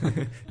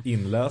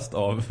 Inläst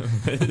av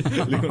mig,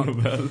 Leon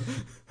Nobel.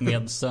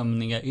 Med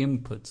sömniga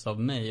inputs av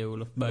mig och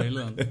Olof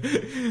Berglund.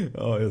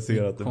 Ja, jag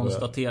ser att det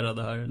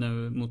konstaterade här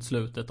nu mot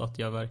slutet att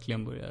jag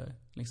verkligen börjar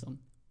liksom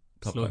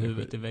slå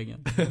huvudet i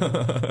väggen.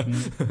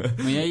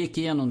 Men jag gick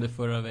igenom det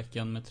förra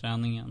veckan med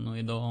träningen och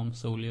idag om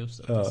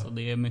solljuset. Ja. Så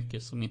det är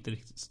mycket som inte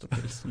riktigt står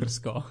till som det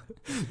ska.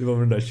 Det var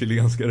med den där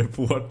chilenska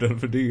reportern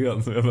för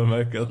DN som jag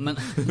bemärkt. Men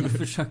jag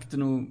försökte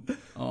nog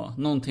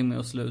någonting med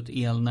att slå ut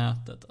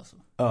elnätet alltså.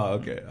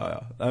 Okej.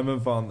 Nej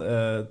men fan,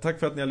 tack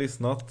för att ni har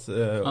lyssnat.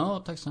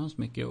 Ja, tack så hemskt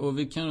mycket. Och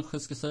vi kanske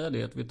ska säga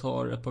det att vi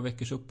tar ett par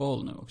veckors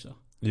uppehåll nu också.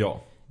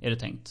 Ja. Är det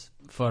tänkt.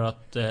 För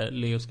att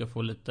Leo ska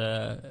få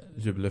lite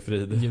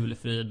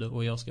julefrid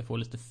och jag ska få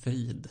lite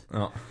frid.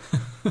 Ja.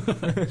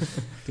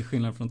 Till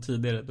skillnad från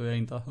tidigare då jag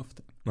inte har haft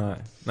det.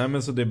 Nej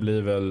men så det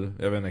blir väl,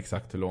 jag vet inte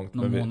exakt hur långt.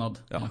 Någon månad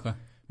kanske.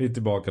 Vi är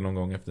tillbaka någon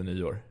gång efter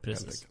nyår.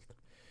 Precis.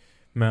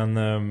 Men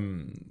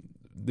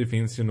det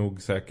finns ju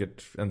nog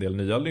säkert en del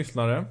nya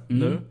lyssnare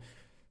nu.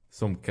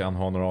 Som kan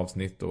ha några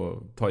avsnitt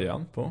att ta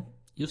igen på.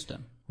 Just det.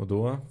 Och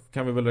då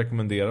kan vi väl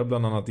rekommendera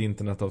bland annat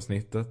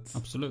internetavsnittet.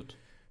 Absolut.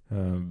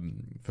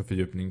 För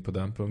fördjupning på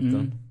den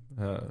punkten.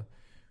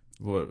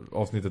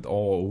 Avsnittet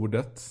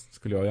A-ordet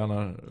skulle jag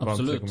gärna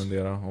varmt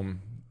rekommendera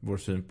om vår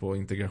syn på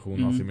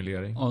integration och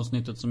assimilering.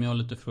 Avsnittet som jag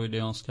lite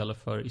freudiansk kallar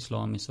för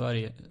Islam i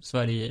Sverige.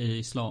 Sverige i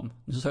Islam.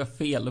 Nu sa jag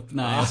fel upp.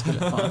 Nej, jag skulle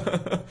fan.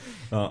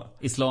 Ja.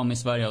 Islam i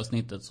Sverige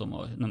avsnittet som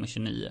var nummer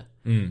 29.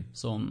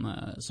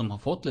 Som har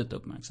fått lite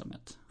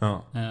uppmärksamhet.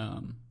 Ja.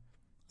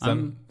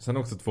 Sen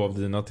också 2 av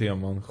dina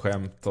teman.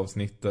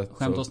 Skämtavsnittet.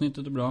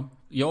 Skämtavsnittet är bra.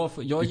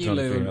 Jag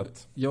gillar ju.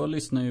 Jag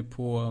lyssnar ju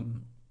på.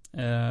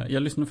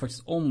 Jag lyssnade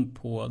faktiskt om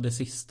på det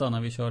sista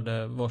när vi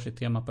körde varsitt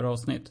tema per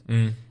avsnitt.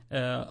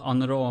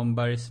 Anne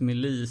Rambergs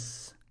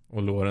milis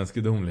och Lorentz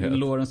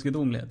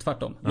gudomlighet.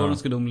 Tvärtom.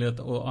 Lorentz gudomlighet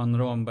och Anne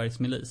Rambergs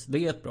milis.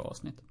 Det är ett bra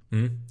avsnitt.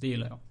 Det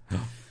gillar jag. Ja.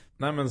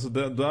 Nej, men så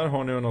där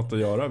har ni ju något att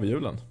göra vid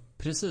julen.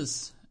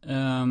 Precis.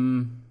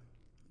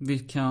 Vi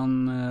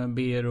kan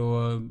be er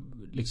att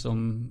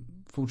liksom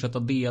fortsätta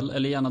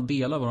eller gärna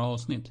dela våra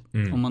avsnitt.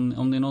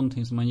 Om det är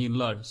någonting som man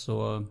gillar,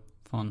 så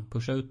fan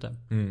pusha ut det.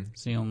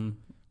 Se om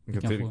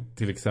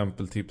till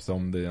exempel tipsa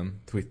om det i en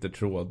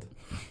Twitter-tråd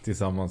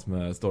tillsammans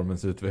med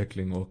Stormens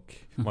utveckling och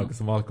Marcus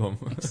och Malcolm.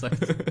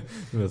 Exakt.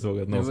 Jag såg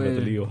att någon som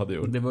heter Leo hade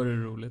gjort. Det var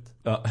ju roligt.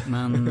 Ja.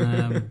 Men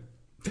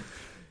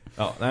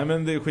ja, nej,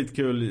 men det är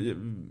skitkul.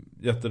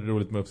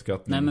 Jätteroligt med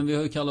uppskattning. Nej, men vi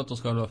har ju kallat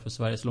oss själva för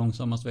Sveriges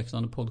långsammast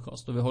växande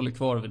podcast, och vi håller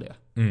kvar vid det.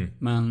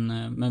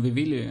 Men vi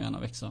vill ju gärna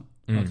växa.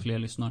 Att fler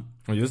lyssnar.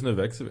 Och just nu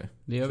växer vi.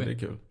 Det gör vi. Det är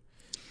kul.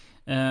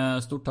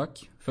 Stort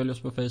tack. Följ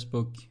oss på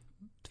Facebook,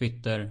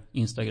 Twitter,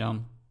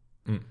 Instagram.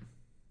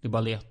 Det är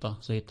bara leta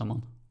så hittar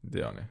man. Det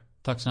gör ni.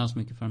 Tack så hemskt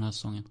mycket för den här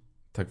säsongen.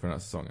 Tack för den här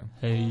säsongen.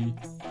 Hej.